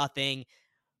 48-0.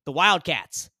 The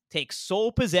Wildcats take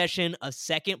sole possession of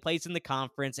second place in the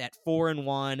conference at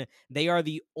 4-1. They are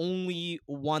the only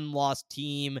one-loss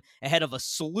team ahead of a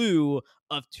slew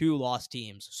of 2-loss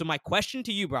teams. So my question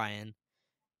to you, Brian,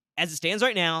 as it stands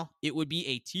right now, it would be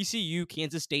a TCU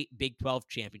Kansas State Big 12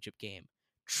 championship game.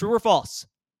 True or false?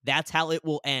 That's how it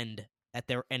will end at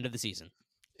their end of the season.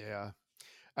 Yeah.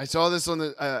 I saw this on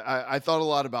the I thought a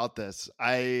lot about this.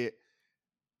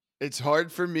 It's hard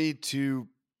for me to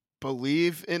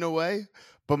believe in a way,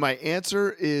 but my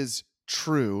answer is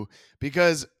true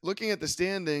because looking at the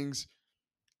standings,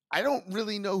 I don't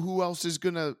really know who else is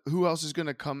gonna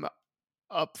come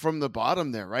up from the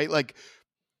bottom there, right? Like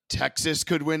Texas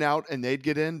could win out and they'd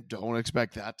get in. Don't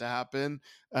expect that to happen.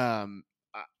 I'm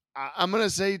gonna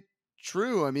say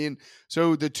true. I mean,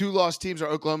 so the 2-loss teams are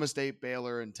Oklahoma State,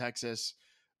 Baylor, and Texas.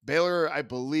 Baylor, I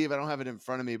believe, I don't have it in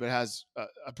front of me, but has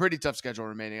a pretty tough schedule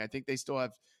remaining. I think they still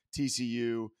have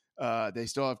TCU. They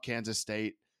still have Kansas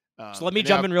State. So let me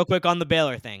jump in real quick on the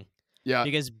Baylor thing. Yeah.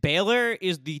 Because Baylor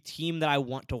is the team that I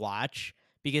want to watch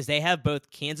because they have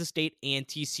both Kansas State and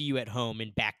TCU at home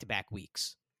in back-to-back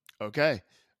weeks. Okay.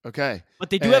 But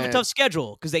they do have a tough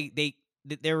schedule because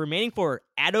they're remaining for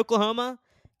at Oklahoma,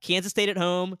 Kansas State at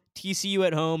home, TCU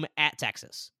at home, at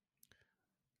Texas.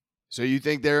 So you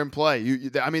think they're in play?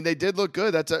 I mean, they did look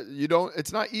good.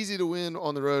 It's not easy to win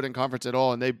on the road in conference at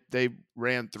all, and they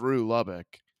ran through Lubbock.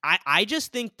 I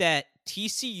just think that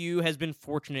TCU has been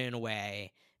fortunate in a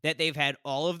way that they've had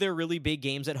all of their really big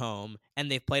games at home,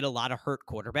 and they've played a lot of hurt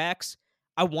quarterbacks.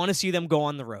 I want to see them go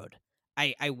on the road.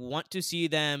 I want to see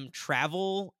them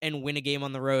travel and win a game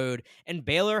on the road. And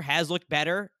Baylor has looked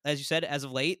better, as you said, as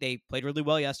of late. They played really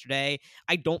well yesterday.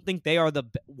 I don't think they are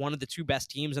one of the 2 best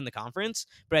teams in the conference,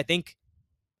 but I think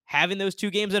having those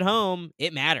 2 games at home,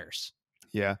 it matters.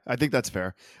 Yeah, I think that's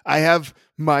fair. I have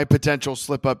my potential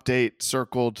slip up date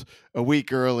circled a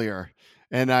week earlier,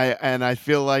 and I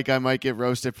feel like I might get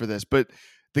roasted for this. But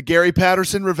the Gary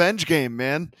Patterson revenge game,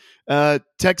 man.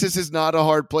 Texas is not a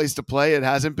hard place to play. It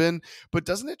hasn't been, but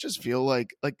doesn't it just feel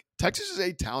like Texas is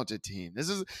a talented team? This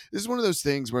is one of those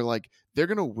things where like they're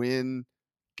gonna win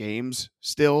games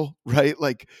still, right?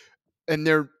 Like and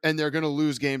they're going to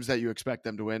lose games that you expect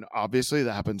them to win. Obviously,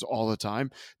 that happens all the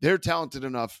time. They're talented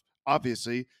enough,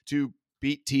 obviously, to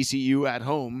beat TCU at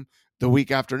home the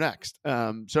week after next.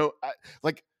 I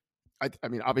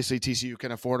mean, obviously TCU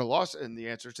can afford a loss, and the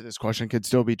answer to this question could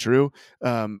still be true.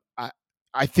 I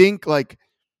think I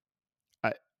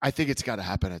think it's got to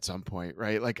happen at some point,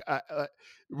 right?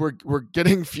 We're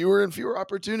getting fewer and fewer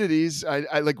opportunities.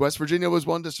 I like West Virginia was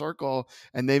one to circle,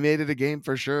 and they made it a game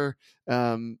for sure.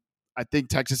 I think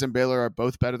Texas and Baylor are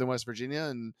both better than West Virginia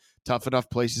and tough enough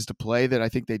places to play that I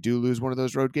think they do lose one of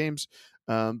those road games.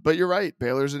 But you're right,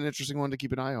 Baylor's an interesting one to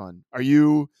keep an eye on. Are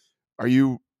you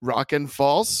rocking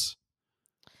false?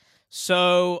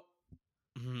 So,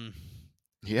 hmm,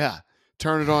 Yeah,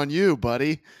 turn it on you,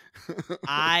 buddy.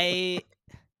 I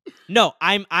no,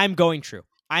 I'm going true.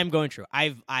 I'm going true.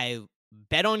 I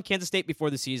bet on Kansas State before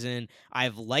the season.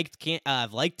 I've liked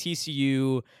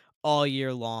TCU all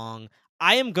year long.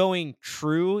 I am going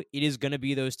true. It is going to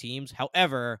be those teams.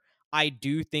 However, I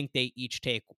do think they each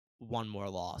take one more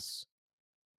loss.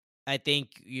 I think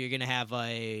you're gonna have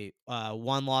a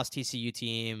one loss TCU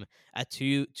team, a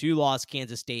two loss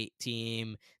Kansas State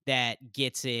team that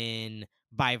gets in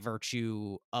by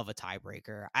virtue of a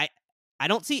tiebreaker. I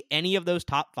don't see any of those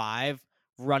top five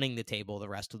running the table the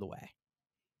rest of the way.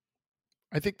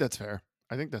 I think that's fair.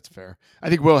 I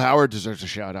think Will Howard deserves a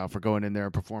shout out for going in there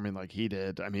and performing like he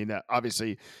did. I mean,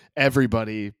 obviously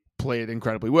everybody played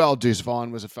incredibly well. Deuce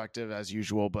Vaughn was effective as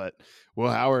usual, but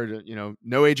Will Howard,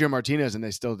 no Adrian Martinez, and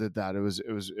they still did that. It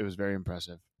was very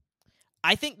impressive.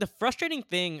 I think the frustrating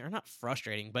thing, or not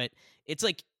frustrating, but it's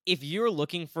like if you're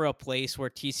looking for a place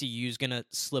where TCU is gonna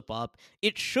slip up,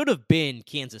 it should have been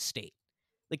Kansas State.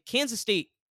 Like Kansas State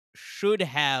should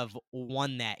have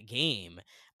won that game.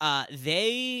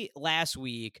 They last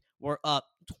week were up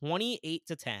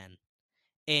 28-10,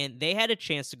 and they had a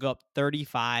chance to go up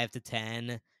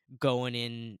 35-10 going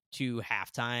into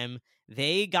halftime.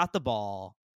 They got the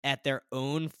ball at their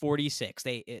own 46.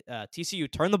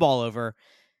 TCU turned the ball over.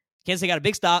 Kansas State got a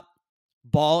big stop,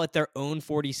 ball at their own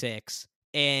 46,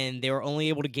 and they were only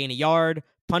able to gain a yard,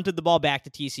 punted the ball back to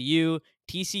TCU.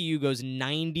 TCU goes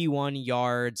 91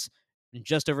 yards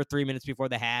just over 3 minutes before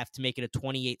the half to make it a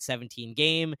 28-17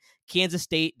 game. Kansas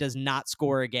State does not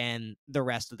score again the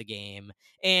rest of the game.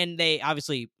 And they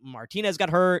obviously, Martinez got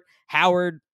hurt.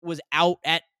 Howard was out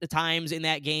at the times in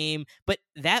that game. But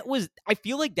I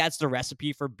feel like that's the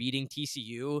recipe for beating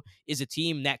TCU, is a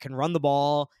team that can run the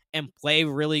ball and play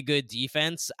really good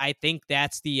defense. I think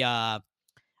that's the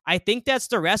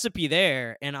recipe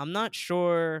there. And I'm not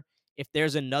sure if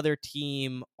there's another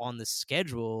team on the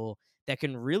schedule that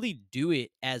can really do it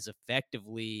as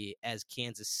effectively as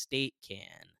Kansas State can.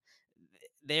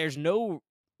 There's no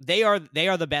they are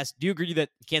the best. Do you agree that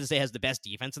Kansas State has the best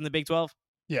defense in the Big 12?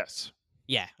 Yes.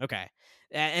 Yeah, okay.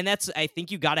 And I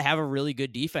think you got to have a really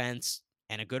good defense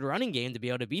and a good running game to be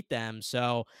able to beat them.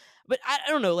 So, but I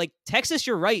don't know, like Texas,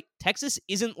 you're right. Texas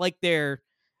isn't like their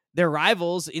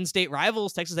rivals, in-state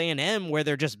rivals, Texas A&M, where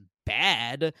they're just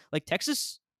bad. Like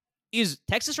Texas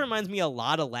reminds me a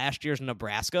lot of last year's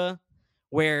Nebraska,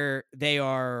 where they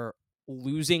are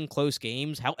losing close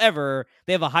games. However,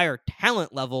 they have a higher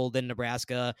talent level than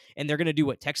Nebraska, and they're going to do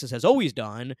what Texas has always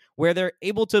done, where they're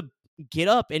able to get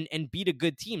up and beat a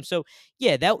good team. So,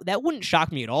 yeah, that wouldn't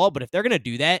shock me at all. But if they're going to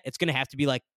do that, it's going to have to be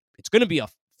it's going to be a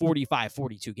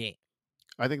 45-42 game.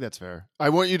 I think that's fair. I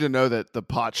want you to know that the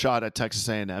pot shot at Texas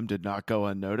A&M did not go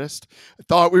unnoticed. I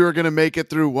thought we were going to make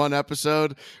it through one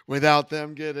episode without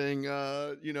them getting,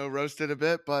 roasted a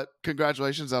bit. But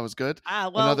congratulations, that was good.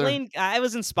 I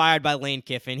was inspired by Lane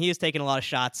Kiffin. He was taking a lot of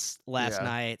shots last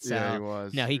night. So yeah, he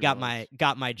was. No, he got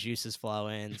my juices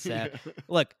flowing. So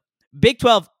look, Big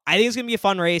 12. I think it's going to be a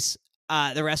fun race.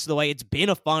 The rest of the way, it's been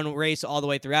a fun race all the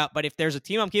way throughout. But if there's a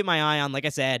team I'm keeping my eye on, like I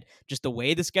said, just the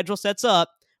way the schedule sets up,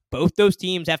 both those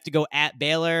teams have to go at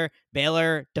Baylor.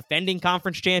 Baylor, defending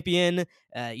conference champion.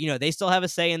 They still have a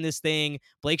say in this thing.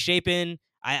 Blake Shapen,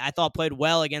 I thought played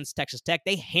well against Texas Tech.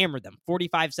 They hammered them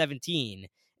 45-17.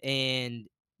 And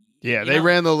yeah, they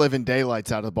ran the living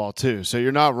daylights out of the ball too. So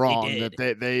you're not wrong that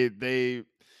they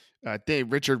I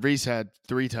think Richard Reese had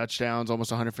 3 touchdowns,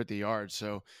 almost 150 yards.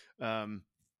 So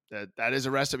that is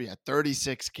a recipe. At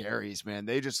 36 carries, man,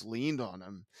 they just leaned on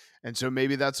him, and so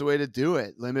maybe that's the way to do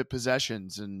it. Limit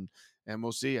possessions, and and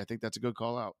we'll see. I think that's a good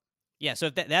call out. Yeah,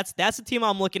 so if that's the team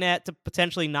I'm looking at to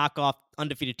potentially knock off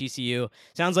undefeated TCU.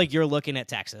 Sounds like you're looking at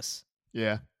Texas.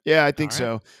 Yeah, yeah, I All think right.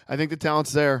 so. I think the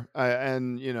talent's there,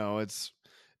 and it's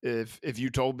if you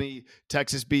told me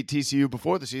Texas beat TCU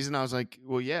before the season, I was like,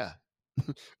 well, yeah.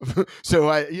 So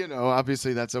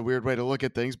obviously that's a weird way to look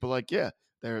at things, but like, yeah,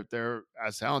 they're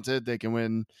as talented. They can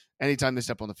win anytime they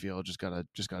step on the field. Just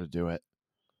gotta do it.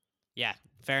 Yeah,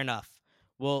 fair enough.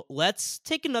 Well, let's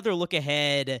take another look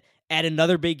ahead at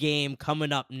another big game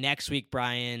coming up next week,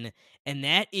 Brian, and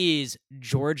that is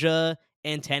Georgia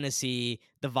and Tennessee.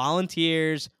 The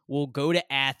Volunteers will go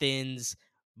to Athens.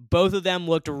 Both of them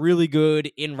looked really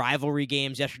good in rivalry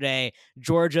games yesterday.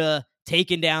 Georgia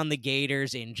taking down the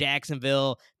Gators in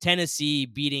Jacksonville, Tennessee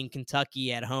beating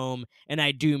Kentucky at home, and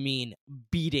I do mean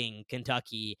beating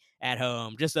Kentucky at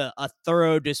home. Just a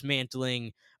thorough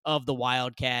dismantling of the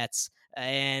Wildcats.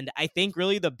 And I think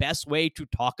really the best way to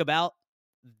talk about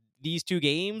these two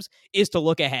games is to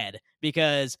look ahead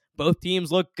because both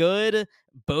teams look good.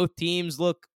 Both teams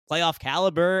look playoff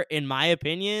caliber, in my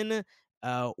opinion.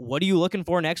 What are you looking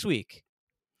for next week?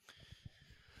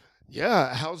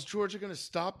 Yeah, how's Georgia going to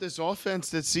stop this offense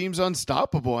that seems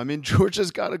unstoppable? I mean,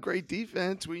 Georgia's got a great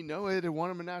defense. We know it. It won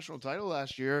them a national title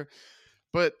last year.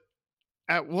 But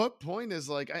at what point is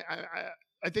like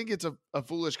I think it's a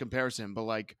foolish comparison, but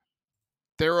like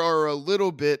there are a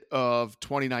little bit of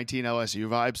 2019 LSU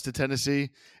vibes to Tennessee,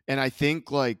 and I think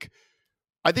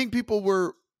people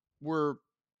were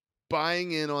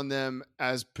buying in on them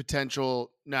as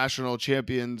potential national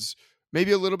champions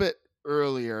maybe a little bit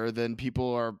earlier than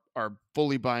people are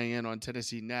fully buying in on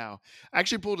Tennessee now. I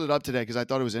actually pulled it up today because I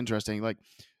thought it was interesting. Like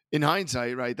in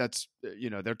hindsight, right? That's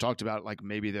they're talked about like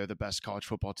maybe they're the best college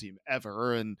football team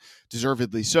ever, and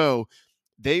deservedly so.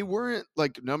 They weren't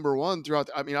like number one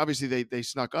throughout. I mean, obviously they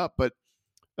snuck up, but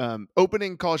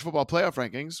opening college football playoff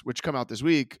rankings, which come out this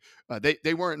week,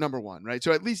 they weren't number one, right?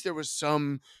 So at least there was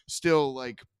some still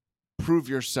like prove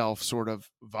yourself sort of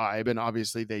vibe, and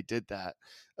obviously they did that.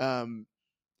 Um,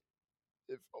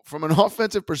 from an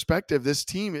offensive perspective, this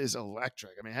team is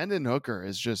electric. I mean, Hendon Hooker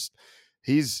is just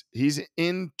he's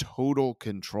in total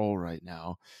control right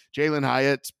now. Jalen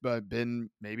Hyatt's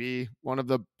been maybe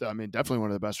definitely one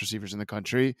of the best receivers in the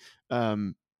country.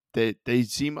 They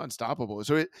seem unstoppable.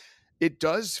 So it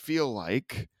does feel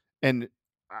like, and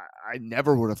I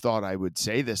never would have thought I would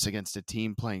say this against a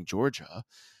team playing Georgia,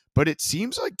 but it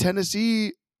seems like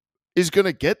Tennessee is going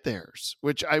to get theirs,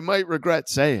 which I might regret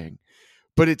saying,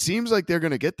 but it seems like they're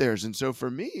going to get theirs. And so for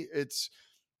me, it's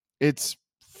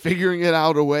figuring it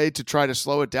out a way to try to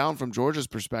slow it down from Georgia's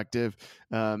perspective,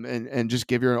 and just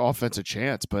give your offense a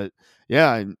chance. But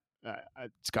yeah,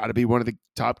 it's got to be one of the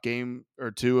top game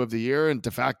or two of the year and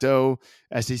de facto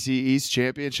SEC East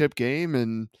championship game.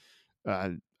 And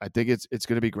I think it's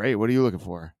going to be great. What are you looking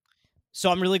for? So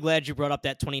I'm really glad you brought up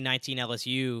that 2019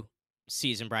 LSU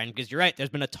season, Brian, because you're right. There's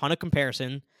been a ton of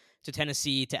comparison to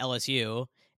Tennessee to LSU.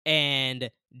 And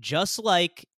just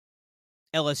like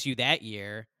LSU that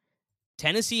year,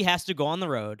 Tennessee has to go on the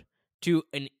road to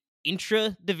an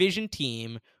intra-division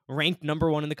team ranked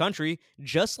number one in the country,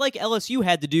 just like LSU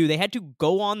had to do. They had to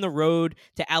go on the road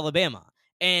to Alabama.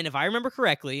 And if I remember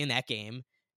correctly in that game,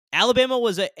 Alabama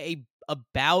was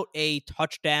about a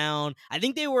touchdown. I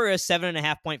think they were a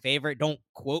 7.5-point favorite. Don't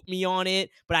quote me on it,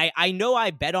 but I know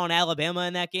I bet on Alabama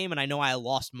in that game, and I know I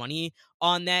lost money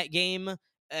on that game.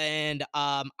 And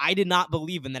I did not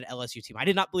believe in that LSU team. I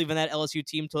did not believe in that LSU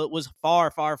team till it was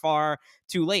far, far, far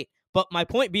too late. But my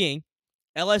point being,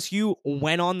 LSU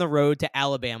went on the road to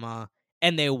Alabama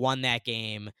and they won that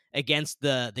game against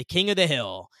the king of the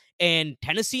hill. And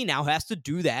Tennessee now has to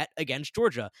do that against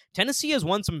Georgia. Tennessee has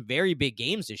won some very big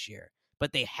games this year,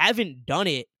 but they haven't done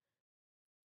it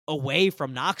away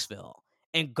from Knoxville.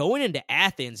 And going into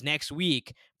Athens next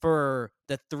week for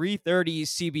the 3:30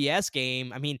 CBS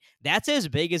game, I mean, that's as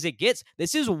big as it gets.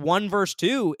 This is 1 versus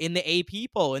 2 in the AP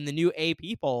poll, in the new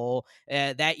AP poll.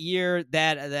 That year,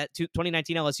 that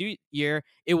 2019 LSU year,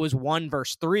 it was 1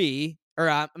 versus 3. Or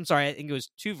I'm sorry, I think it was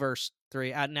 2 versus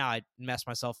 3. Now I messed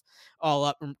myself all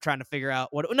up. I'm trying to figure out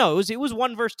what. No, it was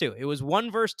 1 versus 2. It was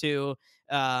 1 versus 2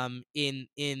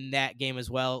 in that game as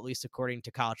well, at least according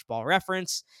to College Ball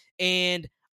Reference. And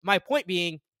my point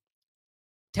being,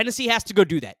 Tennessee has to go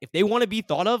do that. If they want to be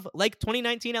thought of like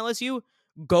 2019 LSU,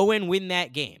 go and win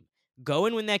that game. Go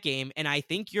and win that game. And I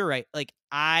think you're right.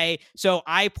 I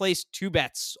placed 2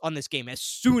 bets on this game as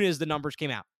soon as the numbers came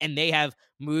out, and they have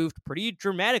moved pretty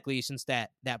dramatically since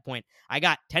that point. I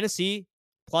got Tennessee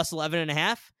plus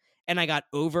 11.5, and I got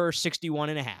over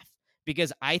 61.5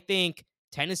 because I think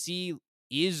Tennessee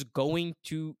is going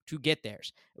to get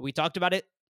theirs. We talked about it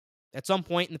at some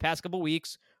point in the past couple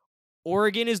weeks,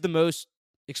 Oregon is the most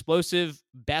explosive,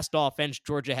 best offense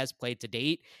Georgia has played to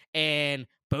date. And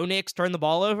Bo Nix turned the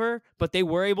ball over, but they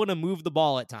were able to move the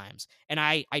ball at times. And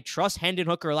I trust Hendon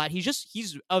Hooker a lot.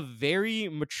 He's a very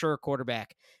mature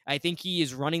quarterback. I think he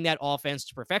is running that offense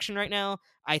to perfection right now.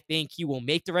 I think he will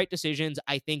make the right decisions.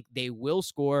 I think they will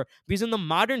score because in the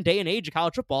modern day and age of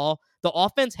college football, the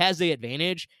offense has the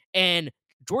advantage. And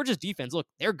Georgia's defense, look,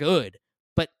 they're good,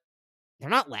 but they're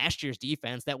not last year's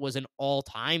defense. That was an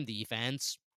all-time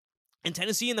defense. And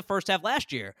Tennessee in the first half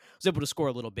last year was able to score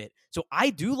a little bit. So I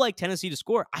do like Tennessee to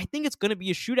score. I think it's going to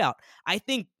be a shootout. I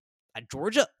think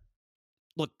Georgia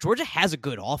has a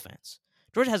good offense.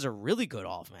 Georgia has a really good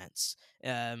offense.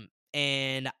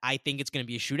 And I think it's going to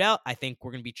be a shootout. I think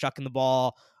we're going to be chucking the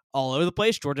ball all over the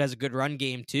place. Georgia has a good run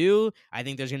game too. I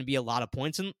think there's going to be a lot of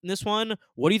points in this one.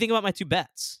 What do you think about my two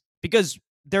bets? Because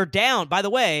they're down, by the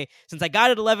way, since I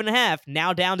got it 11.5,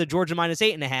 now down to Georgia minus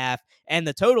 8.5, and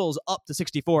the total's up to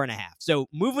 64.5. So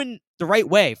moving the right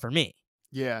way for me.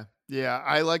 Yeah,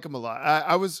 I like them a lot.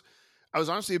 I was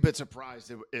honestly a bit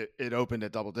surprised it opened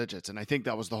at double digits, and I think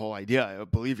that was the whole idea. I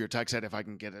believe your text said if I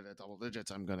can get it at double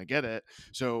digits, I'm going to get it.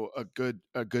 So a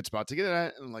good spot to get it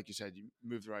at, and like you said, you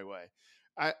moved the right way.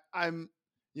 I'm,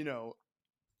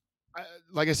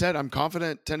 like I said, I'm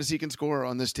confident Tennessee can score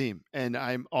on this team, and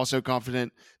I'm also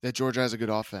confident that Georgia has a good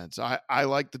offense. I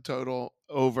like the total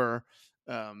over,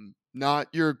 not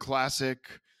your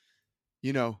classic,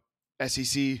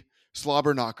 SEC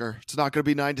slobber knocker. It's not going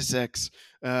to be 9-6,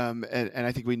 and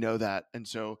I think we know that. And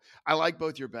so I like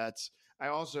both your bets. I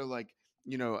also like,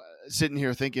 sitting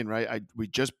here thinking, right? We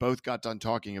just both got done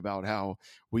talking about how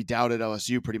we doubted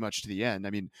LSU pretty much to the end. I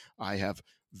mean, I have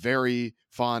very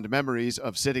fond memories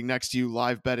of sitting next to you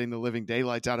live betting the living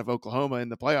daylights out of Oklahoma in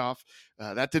the playoff.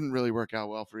 That didn't really work out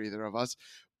well for either of us.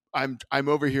 I'm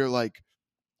over here like,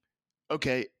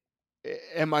 okay,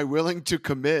 am I willing to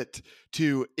commit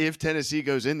to if Tennessee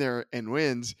goes in there and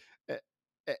wins,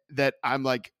 that I'm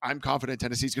confident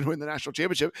Tennessee's going to win the national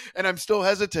championship, and I'm still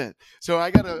hesitant. So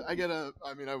I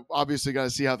obviously got to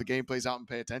see how the game plays out and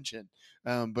pay attention.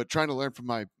 But trying to learn from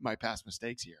my past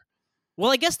mistakes here.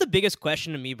 Well, I guess the biggest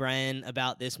question to me, Brian,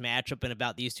 about this matchup and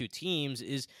about these two teams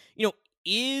is,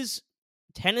 is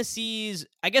Tennessee's,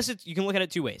 I guess you can look at it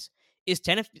two ways. Is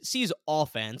Tennessee's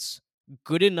offense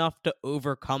good enough to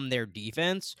overcome their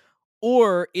defense?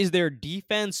 Or is their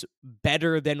defense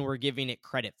better than we're giving it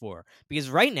credit for?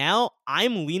 Because right now,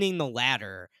 I'm leaning the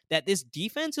latter, that this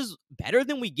defense is better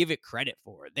than we give it credit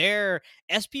for. Their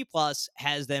SP Plus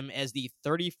has them as the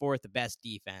 34th best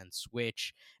defense,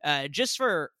 which, just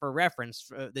for reference,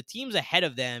 the teams ahead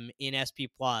of them in SP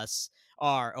Plus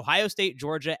are Ohio State,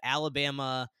 Georgia,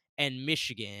 Alabama, and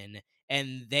Michigan.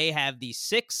 And they have the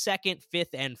 6th, 2nd,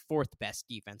 5th, and 4th best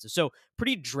defenses. So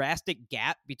pretty drastic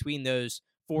gap between those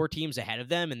 4 teams ahead of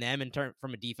them and them in turn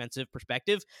from a defensive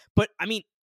perspective. But I mean,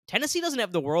 Tennessee doesn't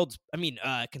have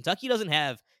Kentucky doesn't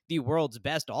have the world's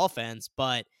best offense,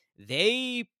 but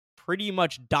they pretty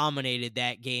much dominated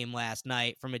that game last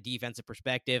night from a defensive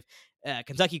perspective.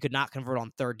 Kentucky could not convert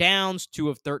on third downs, 2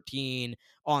 of 13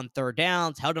 on third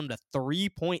downs, held them to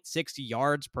 3.6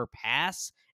 yards per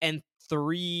pass and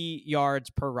 3 yards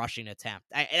per rushing attempt.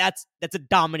 That's a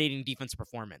dominating defensive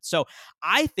performance. So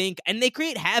I think, and they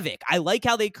create havoc. I like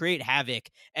how they create havoc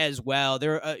as well.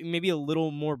 They're maybe a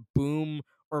little more boom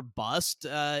or bust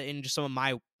in just some of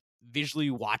my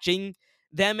visually watching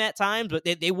them at times, but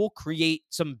they will create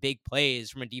some big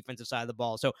plays from a defensive side of the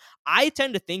ball. So I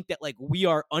tend to think that we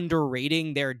are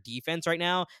underrating their defense right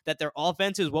now, that their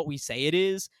offense is what we say it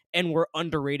is, and we're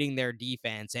underrating their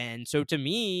defense. And so to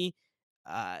me,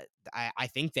 I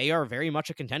think they are very much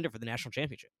a contender for the national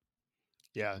championship.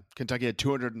 Yeah, Kentucky had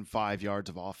 205 yards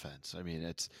of offense. I mean,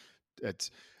 it's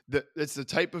the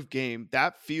type of game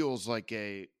that feels like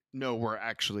a no, we're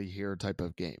actually here type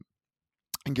of game.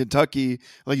 And Kentucky,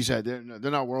 like you said,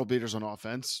 they're not world beaters on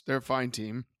offense. They're a fine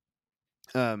team.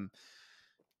 Yeah,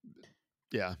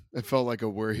 it felt like a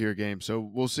we're here game. So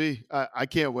we'll see. I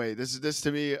can't wait. This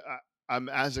to me. I'm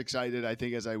as excited, I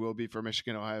think, as I will be for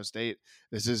Michigan, Ohio State.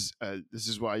 This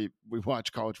is why we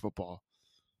watch college football.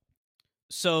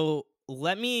 So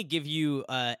let me give you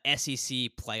a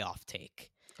SEC playoff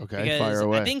take. Okay, because fire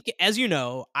away. I think, as you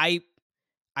know, I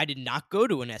did not go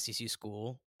to an SEC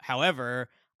school. However,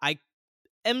 I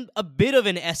am a bit of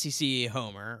an SEC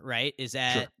homer, right? Is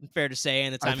that fair to say?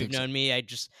 In the time you've known me,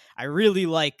 I really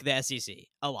like the SEC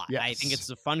a lot. Yes. I think it's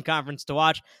a fun conference to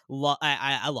watch.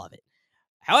 I love it.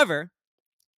 However,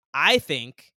 I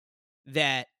think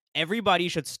that everybody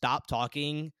should stop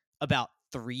talking about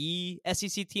 3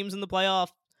 SEC teams in the playoff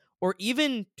or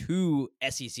even 2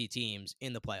 SEC teams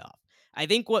in the playoff. I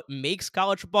think what makes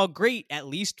college football great, at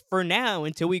least for now,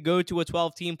 until we go to a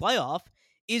 12-team playoff,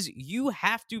 is you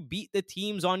have to beat the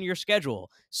teams on your schedule.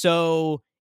 So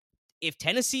if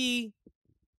Tennessee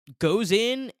goes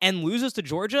in and loses to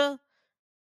Georgia,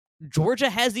 Georgia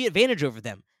has the advantage over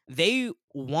them. They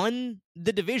won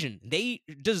the division. They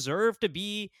deserve to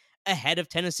be ahead of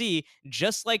Tennessee,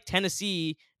 just like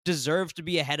Tennessee deserves to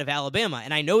be ahead of Alabama.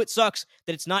 And I know it sucks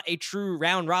that it's not a true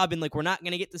round robin. Like, we're not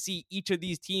going to get to see each of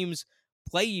these teams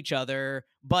play each other.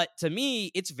 But to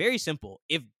me, it's very simple.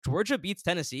 If Georgia beats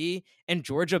Tennessee and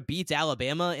Georgia beats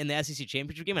Alabama in the SEC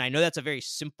championship game, and I know that's a very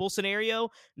simple scenario,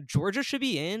 Georgia should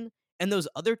be in, and those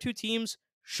other 2 teams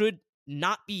should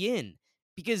not be in,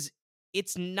 because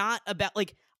it's not about,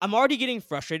 like, I'm already getting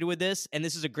frustrated with this, and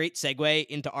this is a great segue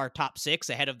into our top 6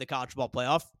 ahead of the college football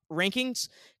playoff rankings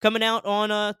coming out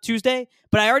on Tuesday.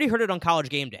 But I already heard it on College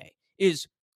Game Day. Is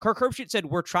Kirk Herbstreit said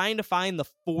we're trying to find the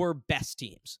 4 best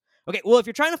teams. Okay, well, if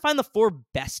you're trying to find the 4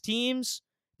 best teams,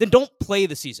 then don't play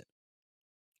the season.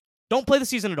 Don't play the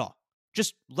season at all.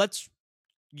 Just let's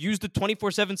use the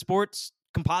 24/7 Sports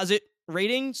composite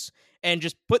ratings and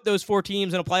just put those 4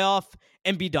 teams in a playoff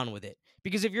and be done with it.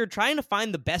 Because if you're trying to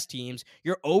find the best teams,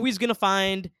 you're always going to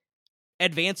find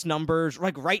advanced numbers.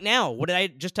 Like right now, what did I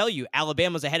just tell you?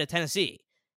 Alabama's ahead of Tennessee.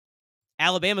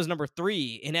 Alabama's number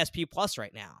 3 in SP Plus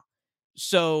right now.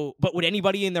 So, but would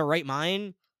anybody in their right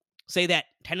mind say that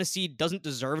Tennessee doesn't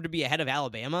deserve to be ahead of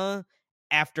Alabama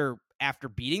after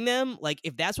beating them? Like,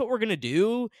 if that's what we're going to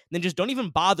do, then just don't even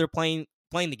bother playing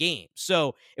the game.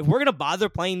 So if we're going to bother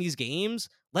playing these games,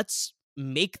 let's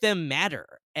make them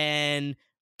matter. And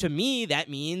to me, that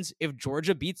means if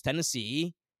Georgia beats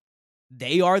Tennessee,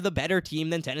 they are the better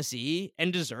team than Tennessee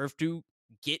and deserve to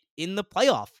get in the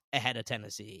playoff ahead of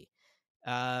Tennessee.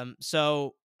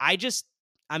 So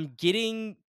I'm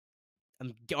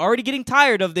already getting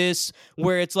tired of this,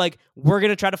 where it's like, we're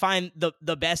going to try to find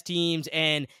the best teams.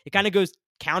 And it kind of goes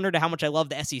counter to how much I love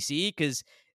the SEC, because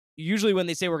usually when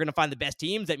they say we're going to find the best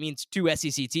teams, that means 2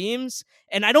 SEC teams.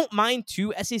 And I don't mind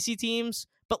 2 SEC teams,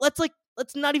 but let's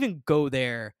not even go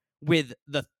there with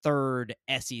the 3rd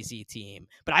SEC team.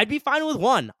 But I'd be fine with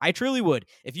 1. I truly would.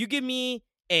 If you give me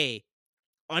a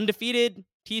undefeated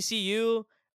TCU,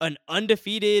 an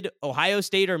undefeated Ohio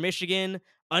State or Michigan,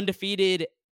 undefeated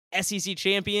SEC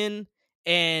champion,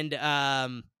 and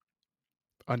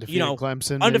Undefeated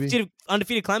Clemson,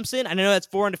 undefeated Clemson. I know that's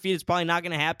 4 undefeated. It's probably not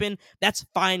going to happen. That's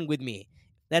fine with me.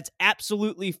 That's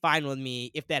absolutely fine with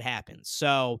me if that happens.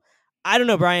 So I don't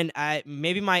know, Brian.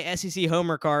 Maybe my SEC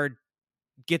homer card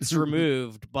gets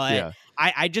removed, but yeah.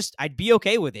 I'd be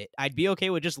okay with it. I'd be okay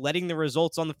with just letting the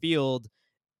results on the field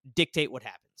dictate what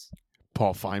happens.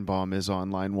 Paul Feinbaum is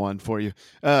on line 1 for you.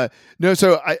 No,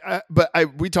 so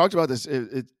we talked about this,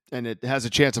 and it has a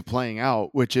chance of playing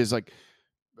out, which is like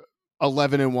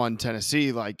 11-1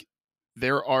 Tennessee. Like,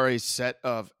 there are a set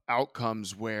of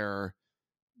outcomes where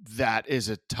that is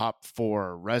a top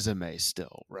 4 resume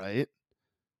still, right?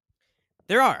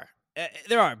 There are,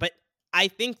 but I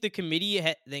think the committee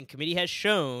has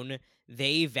shown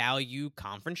they value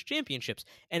conference championships,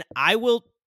 and I will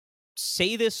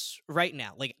say this right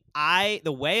now. Like,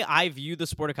 the way I view the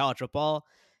sport of college football,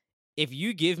 if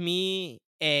you give me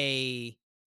a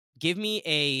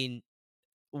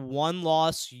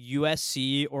 1-loss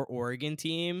USC or Oregon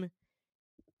team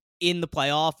in the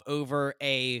playoff over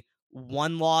a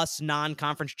 1-loss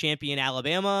non-conference champion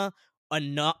Alabama, a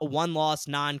 1-loss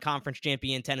non-conference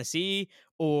champion Tennessee,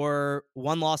 or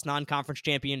 1-loss non-conference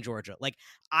champion Georgia, like,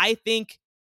 I think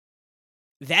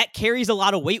that carries a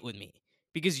lot of weight with me,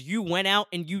 because you went out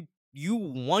and you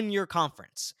won your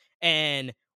conference,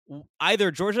 and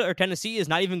either Georgia or Tennessee is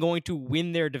not even going to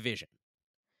win their division.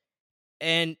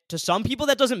 And to some people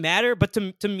that doesn't matter, but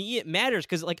to me it matters,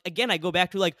 because, like, again, I go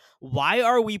back to, like, why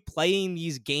are we playing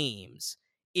these games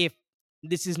if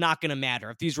this is not going to matter,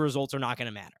 if these results are not going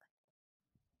to matter?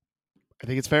 I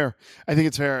think it's fair.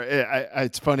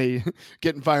 It's funny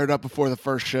getting fired up before the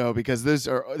first show, because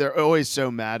they're always so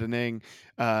maddening,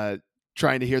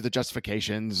 trying to hear the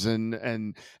justifications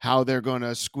and how they're going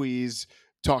to squeeze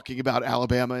talking about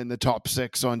Alabama in the top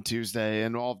 6 on Tuesday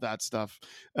and all of that stuff.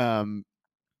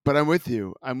 But I'm with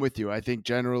you. I think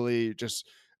generally just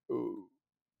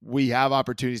we have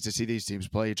opportunities to see these teams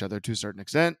play each other to a certain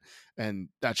extent, and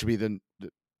that should be the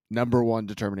number 1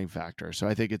 determining factor. So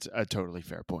I think it's a totally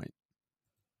fair point.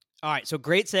 All right, so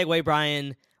great segue,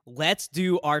 Brian. Let's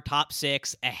do our top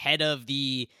 6 ahead of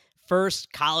the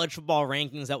first college football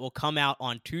rankings that will come out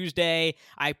on Tuesday.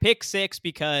 I pick 6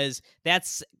 because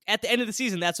that's at the end of the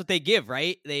season. That's what they give,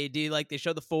 right? They do like they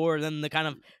show the 4, then the kind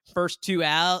of first 2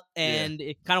 out, and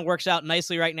it kind of works out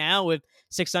nicely right now with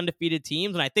 6 undefeated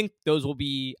teams. And I think those will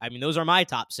be. I mean, those are my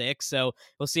top 6. So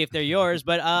we'll see if they're yours.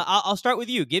 But I'll start with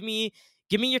you. Give me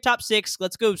your top 6.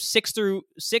 Let's go 6 through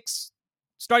 6,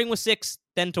 starting with 6,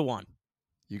 then to 1.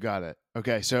 You got it.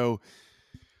 Okay, so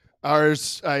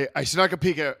ours, I snuck a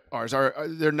peek at ours.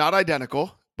 They're not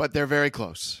identical, but they're very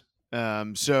close.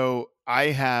 So I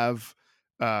have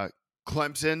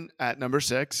Clemson at number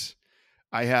 6.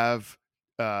 I have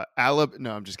Alabama.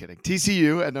 No, I'm just kidding.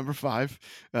 TCU at number 5.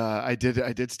 I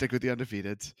did stick with the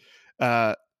undefeateds.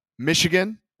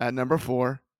 Michigan at number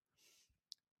 4.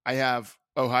 I have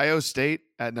Ohio State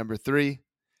at number 3.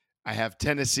 I have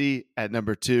Tennessee at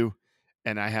number 2,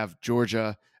 and I have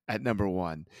Georgia at number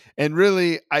 1. And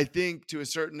really, I think to a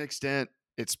certain extent,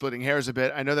 it's splitting hairs a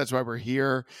bit. I know that's why we're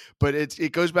here, but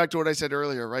it goes back to what I said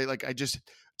earlier, right? Like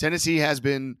Tennessee has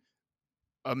been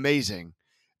amazing,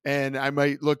 and I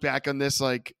might look back on this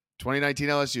like 2019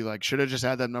 LSU, like should have just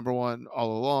had them number 1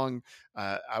 all along.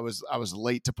 I was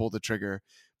late to pull the trigger,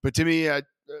 but to me,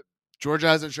 Georgia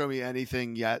hasn't shown me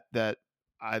anything yet that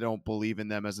I don't believe in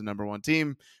them as a number 1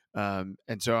 team. And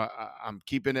so I'm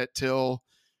keeping it till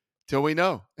we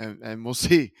know, and we'll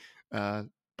see.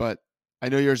 But I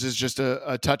know yours is just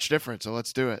a touch different, so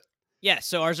let's do it. Yeah,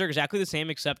 so ours are exactly the same,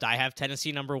 except I have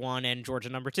Tennessee number 1 and Georgia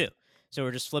number 2. So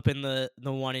we're just flipping the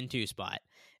 1 and 2 spot.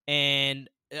 And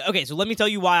okay, so let me tell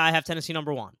you why I have Tennessee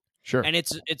number 1. Sure. And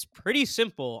it's pretty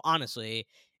simple, honestly.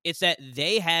 It's that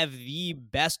they have the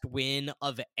best win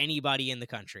of anybody in the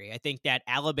country. I think that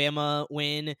Alabama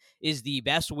win is the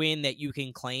best win that you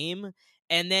can claim.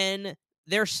 And then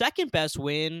their second best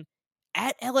win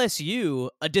at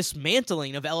LSU, a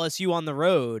dismantling of LSU on the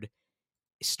road,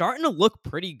 is starting to look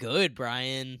pretty good,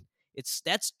 Brian.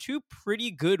 That's 2 pretty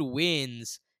good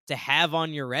wins to have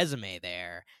on your resume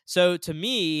there. So to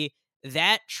me,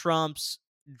 that trumps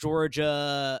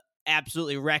Georgia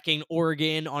absolutely wrecking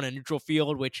Oregon on a neutral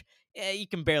field, which you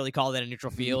can barely call that a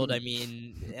neutral field. I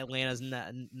mean, Atlanta's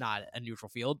not a neutral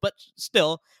field, but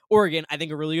still, Oregon, I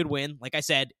think a really good win. Like I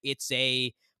said, it's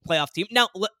a playoff team. Now,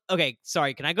 okay,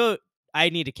 sorry, can I go? I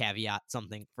need to caveat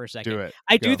something for a second. Do it.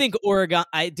 I do think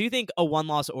a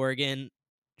 1-loss Oregon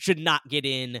should not get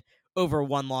in over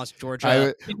 1-loss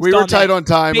Georgia. We were tight on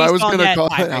time. I was going to call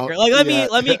it out. Like,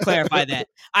 let me clarify that.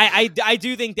 I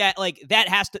do think that like that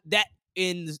has to, that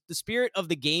in the spirit of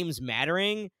the games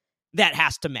mattering, that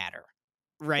has to matter,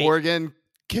 right? Oregon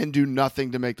can do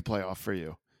nothing to make the playoff for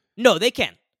you. No, they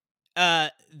can.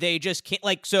 They just can't.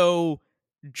 Like, so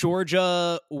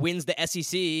Georgia wins the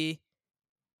SEC,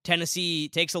 Tennessee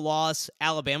takes a loss,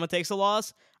 Alabama takes a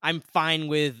loss. I'm fine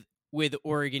with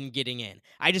Oregon getting in.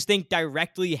 I just think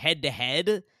directly head to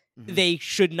head, they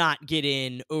should not get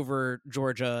in over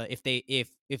Georgia if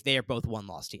they are both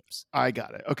 1-loss teams. I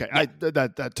got it. Okay, yeah.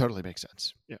 That totally makes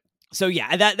sense. Yeah. So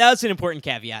yeah, that's an important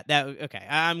caveat. Okay.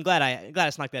 I'm glad I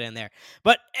snuck that in there.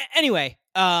 But anyway,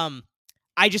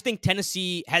 I just think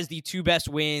Tennessee has the 2 best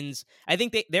wins. I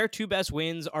think their 2 best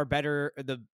wins are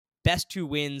the best 2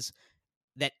 wins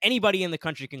that anybody in the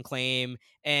country can claim.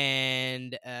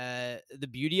 And the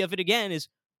beauty of it, again, is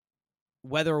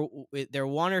whether they're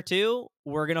 1 or 2,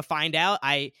 we're going to find out.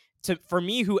 For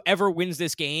me, whoever wins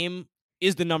this game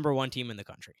is the number 1 team in the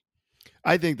country.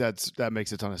 I think that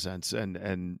makes a ton of sense,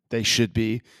 and they should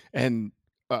be. And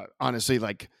honestly,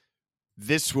 like,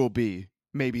 this will be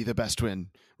maybe the best win,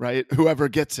 right? Whoever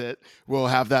gets it will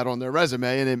have that on their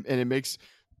resume, and it makes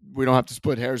we don't have to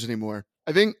split hairs anymore.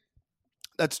 I think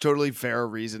that's totally fair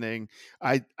reasoning.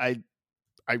 I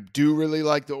do really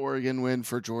like the Oregon win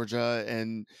for Georgia,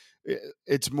 and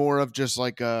it's more of just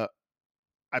like I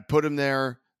put him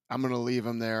there, I'm going to leave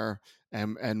him there,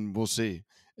 and we'll see.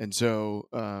 And so,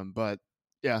 but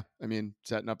yeah, I mean,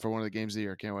 setting up for one of the games of the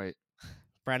year. Can't wait.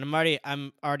 Brad,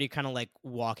 I'm already kind of like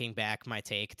walking back my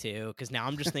take too, because now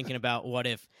I'm just thinking about what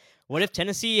if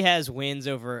Tennessee has wins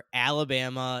over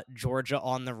Alabama, Georgia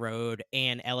on the road,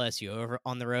 and LSU over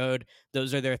on the road.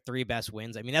 Those are their 3 best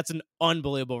wins. I mean, that's an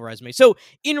unbelievable resume. So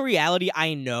in reality,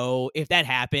 I know if that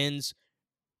happens,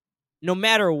 no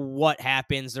matter what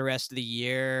happens the rest of the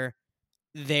year,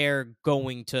 they're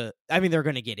going to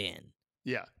get in.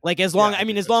 Yeah. Like as long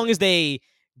as they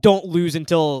don't lose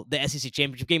until the SEC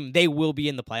championship game, they will be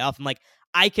in the playoff. And like,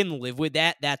 I can live with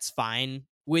that. That's fine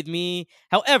with me.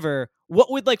 However, what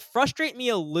would like frustrate me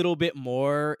a little bit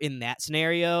more in that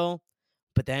scenario,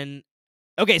 but then,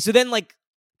 okay, so then like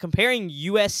comparing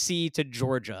USC to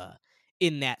Georgia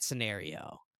in that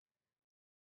scenario,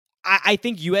 I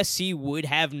think USC would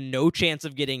have no chance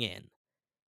of getting in.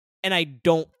 And I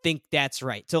don't think that's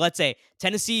right. So let's say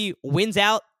Tennessee wins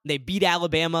out, they beat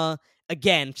Alabama.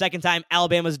 Again, second time,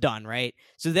 Alabama's done, right?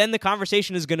 So then the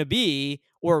conversation is going to be,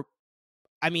 or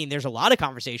I mean, there's a lot of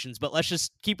conversations, but let's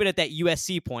just keep it at that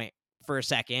USC point for a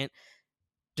second.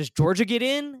 Does Georgia get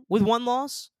in with one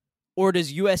loss, or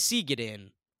does USC get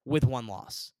in with one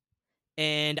loss?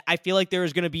 And I feel like there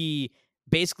is going to be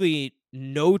basically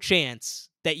no chance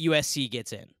that USC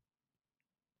gets in.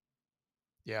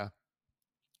 Yeah.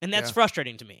 And that's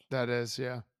frustrating to me. That is,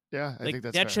 yeah. Yeah, I think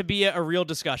that's that fair. should be a real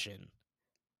discussion.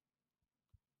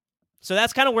 So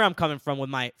that's kind of where I'm coming from with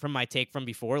my take from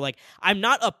before. Like, I'm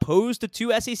not opposed to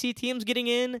two SEC teams getting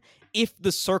in if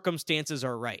the circumstances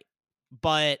are right.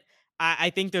 But I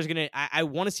think there's going to I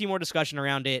want to see more discussion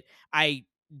around it. I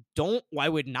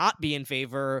would not be in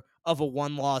favor of a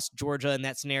one-loss Georgia in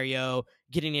that scenario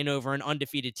getting in over an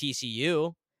undefeated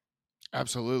TCU.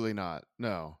 Absolutely not.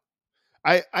 No.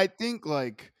 I think,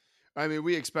 like, I mean,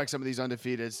 we expect some of these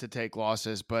undefeateds to take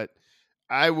losses, but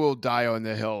I will die on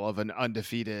the hill of an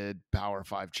undefeated Power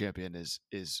 5 champion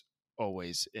is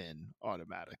always in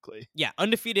automatically. Yeah,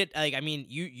 undefeated. Like, I mean,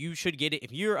 you should get it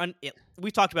if you're.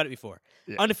 We've talked about it before.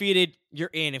 Yeah. Undefeated, you're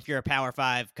in if you're a Power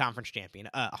 5 conference champion.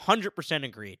 100%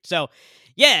 agreed. So,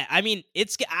 yeah, I mean,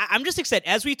 I'm just excited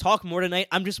as we talk more tonight.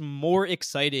 I'm just more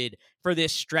excited for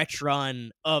this stretch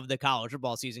run of the college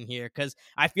football season here because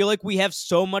I feel like we have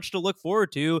so much to look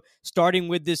forward to. Starting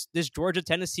with this Georgia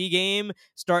Tennessee game.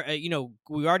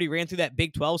 We already ran through that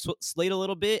Big 12 slate a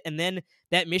little bit, and then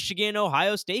that Michigan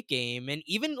Ohio State game, and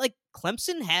even like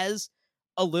Clemson has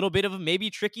a little bit of a maybe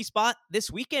tricky spot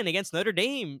this weekend against Notre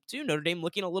Dame too. Notre Dame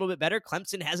looking a little bit better.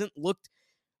 Clemson hasn't looked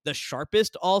the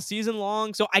sharpest all season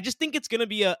long. So I just think it's going to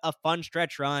be a fun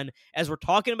stretch run. As we're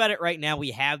talking about it right now,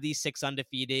 we have these 6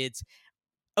 undefeateds.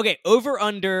 Okay, over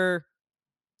under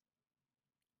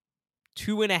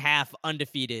 2.5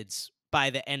 undefeateds by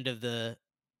the end of the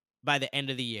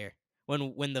year.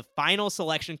 When the final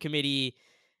selection committee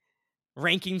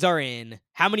rankings are in,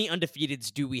 how many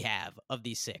undefeateds do we have of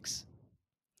these 6?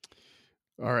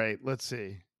 All right, let's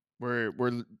see. We're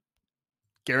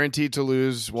guaranteed to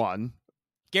lose 1.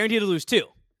 Guaranteed to lose 2.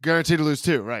 Guaranteed to lose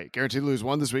 2, right. Guaranteed to lose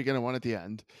 1 this weekend and 1 at the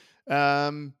end.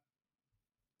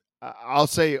 I'll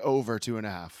say over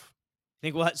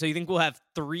 2.5. So you think we'll have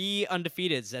 3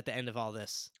 undefeateds at the end of all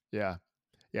this? Yeah.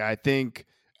 Yeah, I think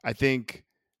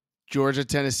Georgia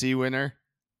Tennessee winner.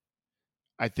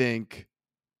 I think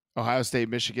Ohio State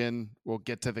Michigan will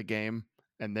get to the game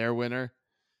and their winner.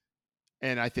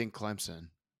 And I think Clemson.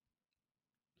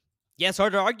 Yeah, it's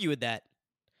hard to argue with that.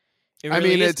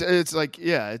 It's like,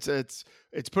 yeah, it's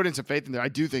putting some faith in there. I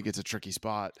do think it's a tricky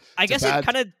spot. I guess it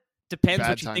kind of depends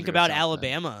what you think about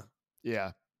Alabama.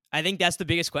 Yeah. I think that's the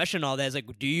biggest question in all that is, like,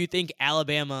 do you think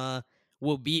Alabama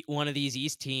will beat one of these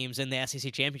East teams in the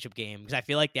SEC championship game? Because I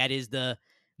feel like that is the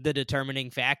determining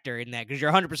factor in that. Because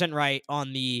you're 100% right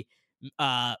on the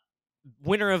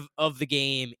winner of the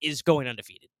game is going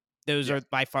undefeated. Those are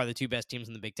by far the 2 best teams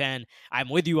in the Big Ten. I'm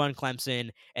with you on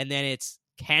Clemson. And then it's,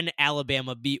 can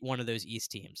Alabama beat one of those East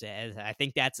teams? I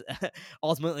think that's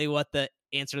ultimately what the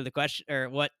answer to the question, or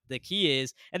what the key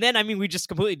is. And then, I mean, we just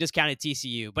completely discounted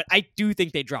TCU, but I do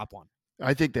think they drop one.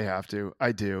 I think they have to.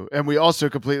 I do. And we also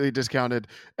completely discounted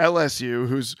LSU,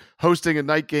 who's hosting a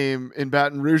night game in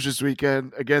Baton Rouge this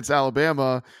weekend against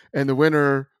Alabama, and the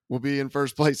winner will be in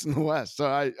first place in the West. So,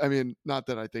 I mean, not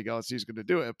that I think LSU is going to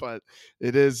do it, but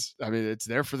it is. I mean, it's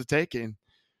there for the taking.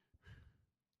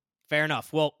 Fair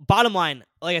enough. Well, bottom line,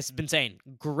 like I've been saying,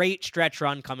 great stretch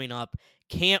run coming up.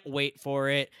 Can't wait for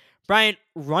it. Brian,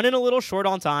 running a little short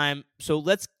on time, so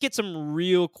let's get some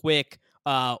real quick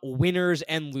winners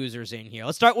and losers in here.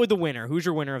 Let's start with the winner. Who's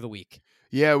your winner of the week?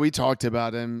 Yeah, we talked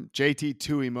about him. JT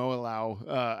Tuimoloau.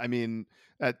 I mean,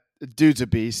 that dude's a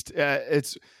beast.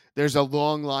 There's a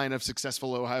long line of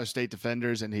successful Ohio State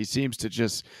defenders, and he seems to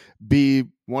just be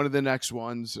one of the next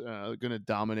ones, going to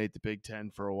dominate the Big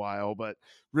Ten for a while. But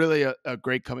really a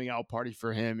great coming out party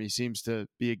for him. He seems to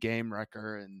be a game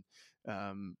wrecker,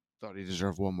 and thought he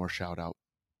deserved one more shout out.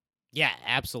 Yeah,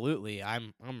 absolutely.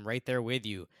 I'm right there with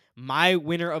you. My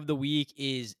winner of the week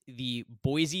is the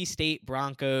Boise State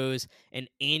Broncos and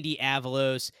Andy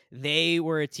Avalos. They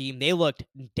were a team. They looked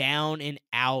down and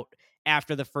out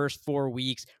after the first 4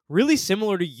 weeks, really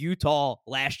similar to Utah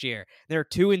last year. They're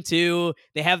 2-2.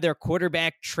 They have their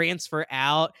quarterback transfer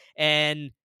out,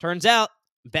 and turns out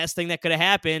best thing that could have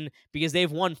happened because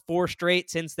they've won 4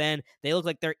 straight since then. They look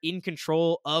like they're in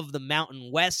control of the Mountain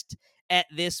West at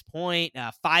this point.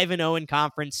 5-0 in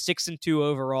conference, 6-2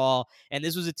 overall, and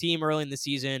this was a team early in the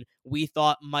season we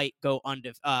thought might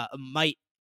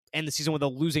end the season with a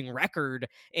losing record,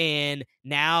 and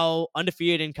now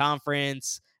undefeated in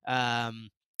conference.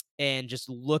 And just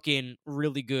looking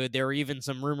really good. There were even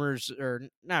some rumors, or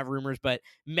not rumors, but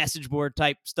message board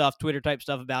type stuff, Twitter type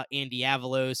stuff about Andy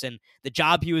Avalos and the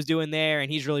job he was doing there,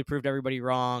 and he's really proved everybody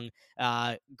wrong.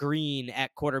 Green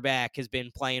at quarterback has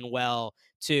been playing well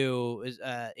too,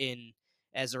 in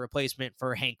as a replacement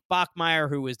for Hank Bachmeier,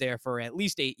 who was there for at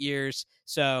least 8 years.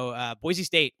 So Boise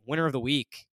State, winner of the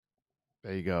week.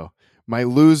 There you go. My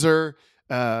loser,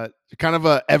 kind of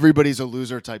a everybody's a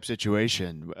loser type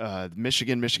situation.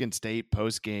 Michigan State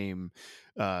post game,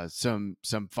 some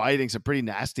fighting, some pretty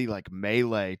nasty like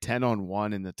melee,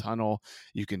 10-on-1 in the tunnel.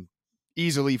 You can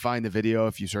easily find the video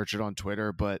if you search it on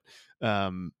Twitter, but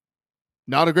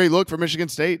not a great look for Michigan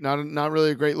State. Not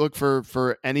really a great look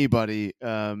for anybody.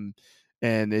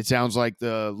 And it sounds like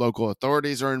the local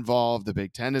authorities are involved. The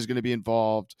Big Ten is going to be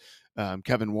involved.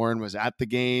 Kevin Warren was at the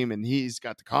game, and he's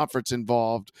got the conference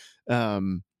involved.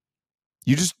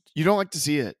 You don't like to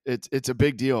see it. It's a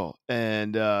big deal,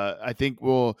 and I think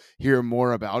we'll hear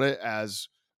more about it as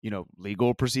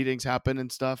legal proceedings happen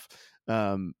and stuff.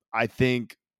 I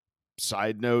think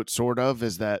side note, sort of,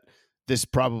 is that this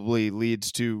probably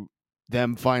leads to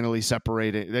them finally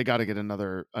separating. They got to get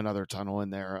another tunnel in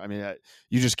there. I mean,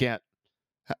 you just can't.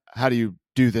 How do you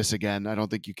do this again? I don't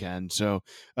think you can. So,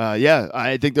 yeah,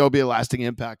 I think there'll be a lasting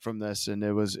impact from this, and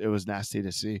it was nasty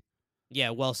to see.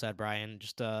 Yeah, well said, Brian.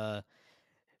 Just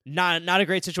not a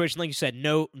great situation, like you said.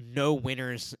 No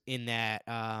winners in that.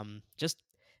 Just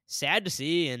sad to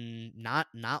see, and not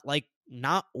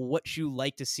what you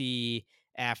like to see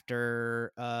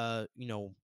after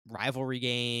rivalry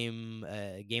game,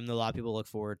 a game that a lot of people look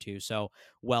forward to. So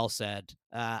well said.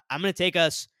 I'm going to take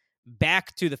us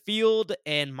back to the field,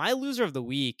 and my loser of the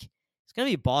week is going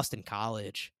to be Boston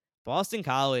College. Boston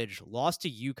College lost to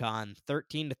UConn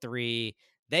 13-3.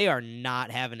 They are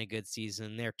not having a good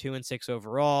season. They're 2-6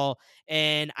 overall,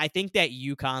 and I think that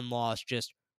UConn loss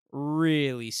just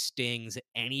really stings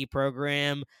any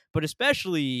program, but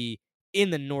especially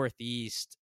in the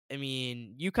Northeast. I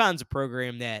mean, UConn's a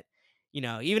program that,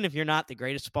 even if you're not the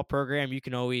greatest football program, you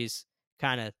can always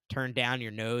kind of turn down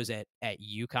your nose at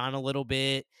UConn a little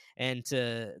bit, and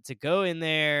to go in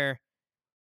there,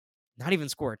 not even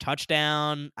score a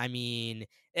touchdown. I mean,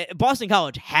 Boston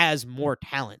College has more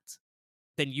talent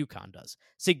than UConn does,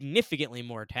 significantly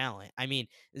more talent. I mean,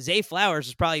 Zay Flowers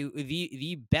is probably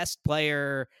the best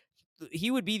player.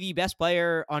 He would be the best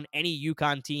player on any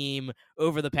UConn team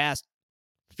over the past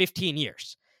 15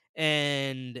 years.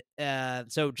 And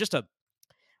so just a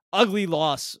ugly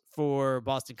loss for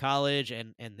Boston College,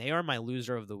 and they are my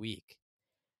loser of the week.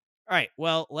 All right,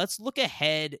 well, let's look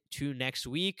ahead to next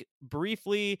week.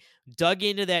 Briefly dug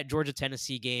into that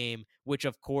Georgia-Tennessee game, which,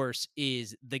 of course,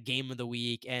 is the game of the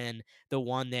week and the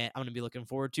one that I'm going to be looking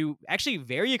forward to. Actually,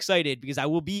 very excited because I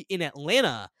will be in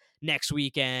Atlanta next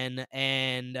weekend,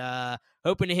 and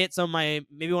hoping to hit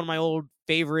maybe one of my old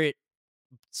favorite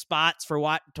spots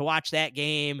to watch that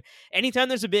game. Anytime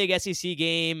there's a big SEC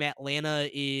game, Atlanta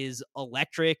is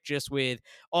electric, just with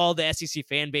all the SEC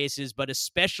fan bases, but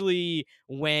especially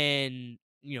when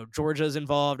Georgia's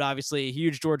involved. Obviously, a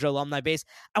huge Georgia alumni base.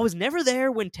 I was never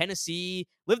there when Tennessee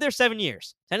lived there 7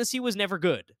 years. Tennessee was never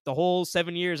good the whole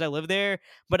 7 years I lived there,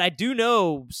 but I do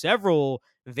know several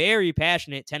very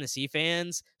passionate Tennessee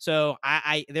fans. So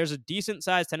I there's a decent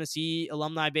sized Tennessee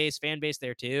alumni base, fan base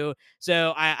there too.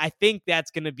 So I think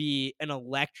that's going to be an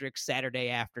electric Saturday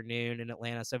afternoon in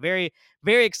Atlanta. So very,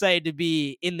 very excited to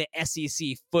be in the SEC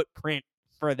footprint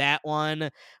for that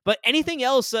one. But anything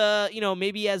else,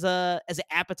 maybe as an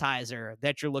appetizer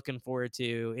that you're looking forward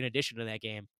to in addition to that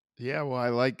game? Yeah, well, I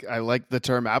like the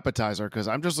term appetizer because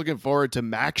I'm just looking forward to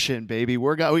Maction, baby.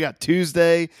 We got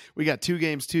Tuesday, we got 2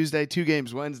 games Tuesday, 2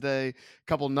 games Wednesday, a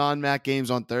couple non-MAC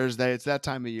games on Thursday. It's that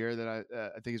time of year that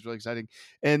I think is really exciting,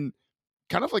 and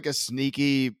kind of like a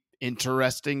sneaky,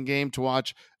 interesting game to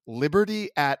watch.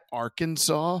 Liberty at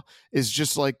Arkansas is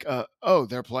just like,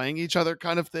 they're playing each other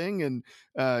kind of thing, and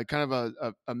kind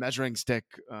of a measuring stick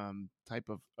type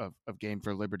of game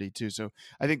for Liberty too. So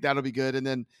I think that'll be good. And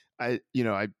then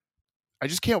I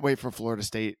just can't wait for Florida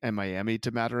State and Miami to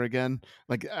matter again.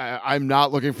 Like I'm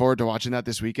not looking forward to watching that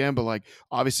this weekend, but like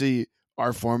obviously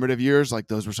our formative years, like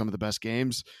those were some of the best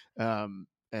games.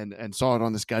 And saw it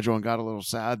on the schedule and got a little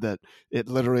sad that it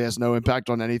literally has no impact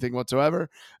on anything whatsoever.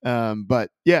 But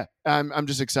yeah, I'm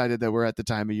just excited that we're at the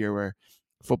time of year where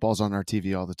football's on our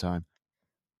TV all the time.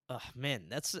 Oh man,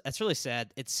 that's really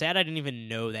sad. It's sad I didn't even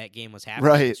know that game was happening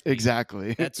Right, this week.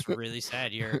 exactly. That's really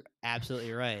sad. You're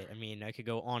absolutely right. I mean, I could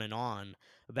go on and on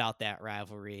about that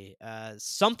rivalry.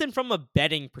 Something from a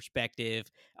betting perspective,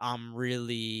 I'm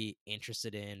really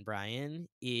interested in, Brian,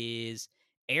 is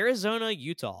Arizona,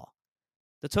 Utah.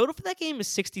 The total for that game is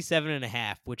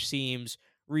 67.5, which seems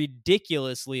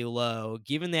ridiculously low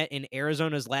given that in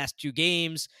Arizona's last two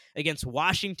games against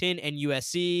Washington and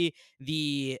USC,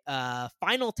 the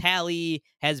final tally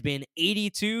has been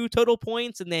 82 total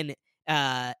points and then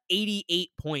 88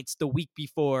 points the week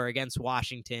before against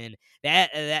Washington.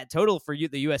 That total for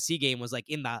the USC game was like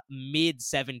in the mid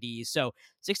 70s. So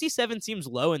 67 seems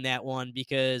low in that one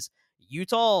because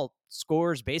Utah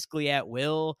scores basically at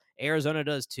will. Arizona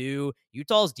does too.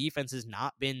 Utah's defense has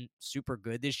not been super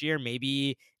good this year.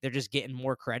 Maybe they're just getting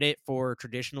more credit for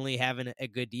traditionally having a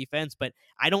good defense, but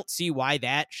I don't see why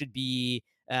that should be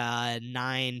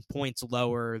 9 points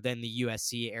lower than the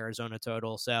USC Arizona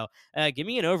total. So give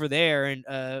me an over there. And,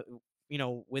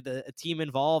 with a team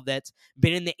involved that's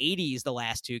been in the 80s the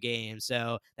last two games.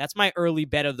 So that's my early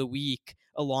bet of the week,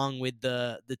 along with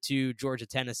the two Georgia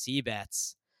Tennessee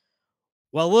bets.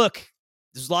 Well, look,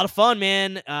 this is a lot of fun,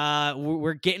 man.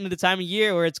 We're getting to the time of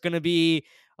year where it's going to be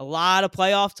a lot of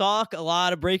playoff talk, a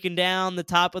lot of breaking down the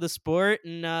top of the sport.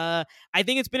 And I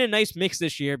think it's been a nice mix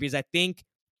this year because I think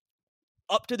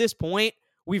up to this point,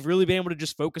 we've really been able to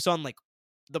just focus on like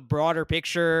the broader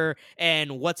picture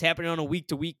and what's happening on a week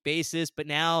to week basis. But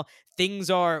now things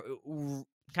are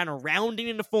kind of rounding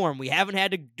into form. We haven't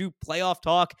had to do playoff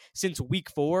talk since week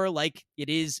 4 like it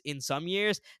is in some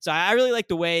years. So I really like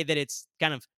the way that it's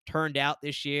kind of turned out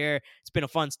this year. It's been a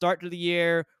fun start to the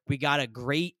year. We got a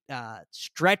great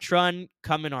stretch run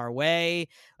coming our way.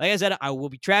 Like I said, I will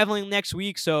be traveling next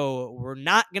week, so we're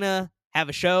not going to have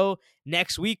a show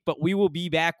next week, but we will be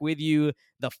back with you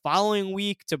the following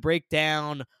week to break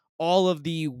down all of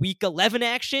the week 11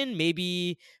 action,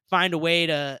 maybe find a way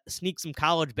to sneak some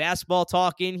college basketball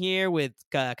talk in here with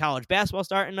college basketball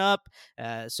starting up.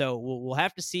 So we'll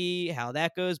have to see how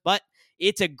that goes, but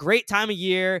it's a great time of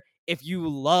year if you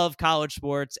love college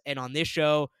sports. And on this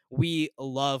show, we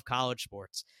love college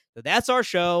sports. So that's our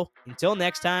show. Until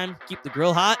next time, keep the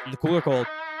grill hot and the cooler cold.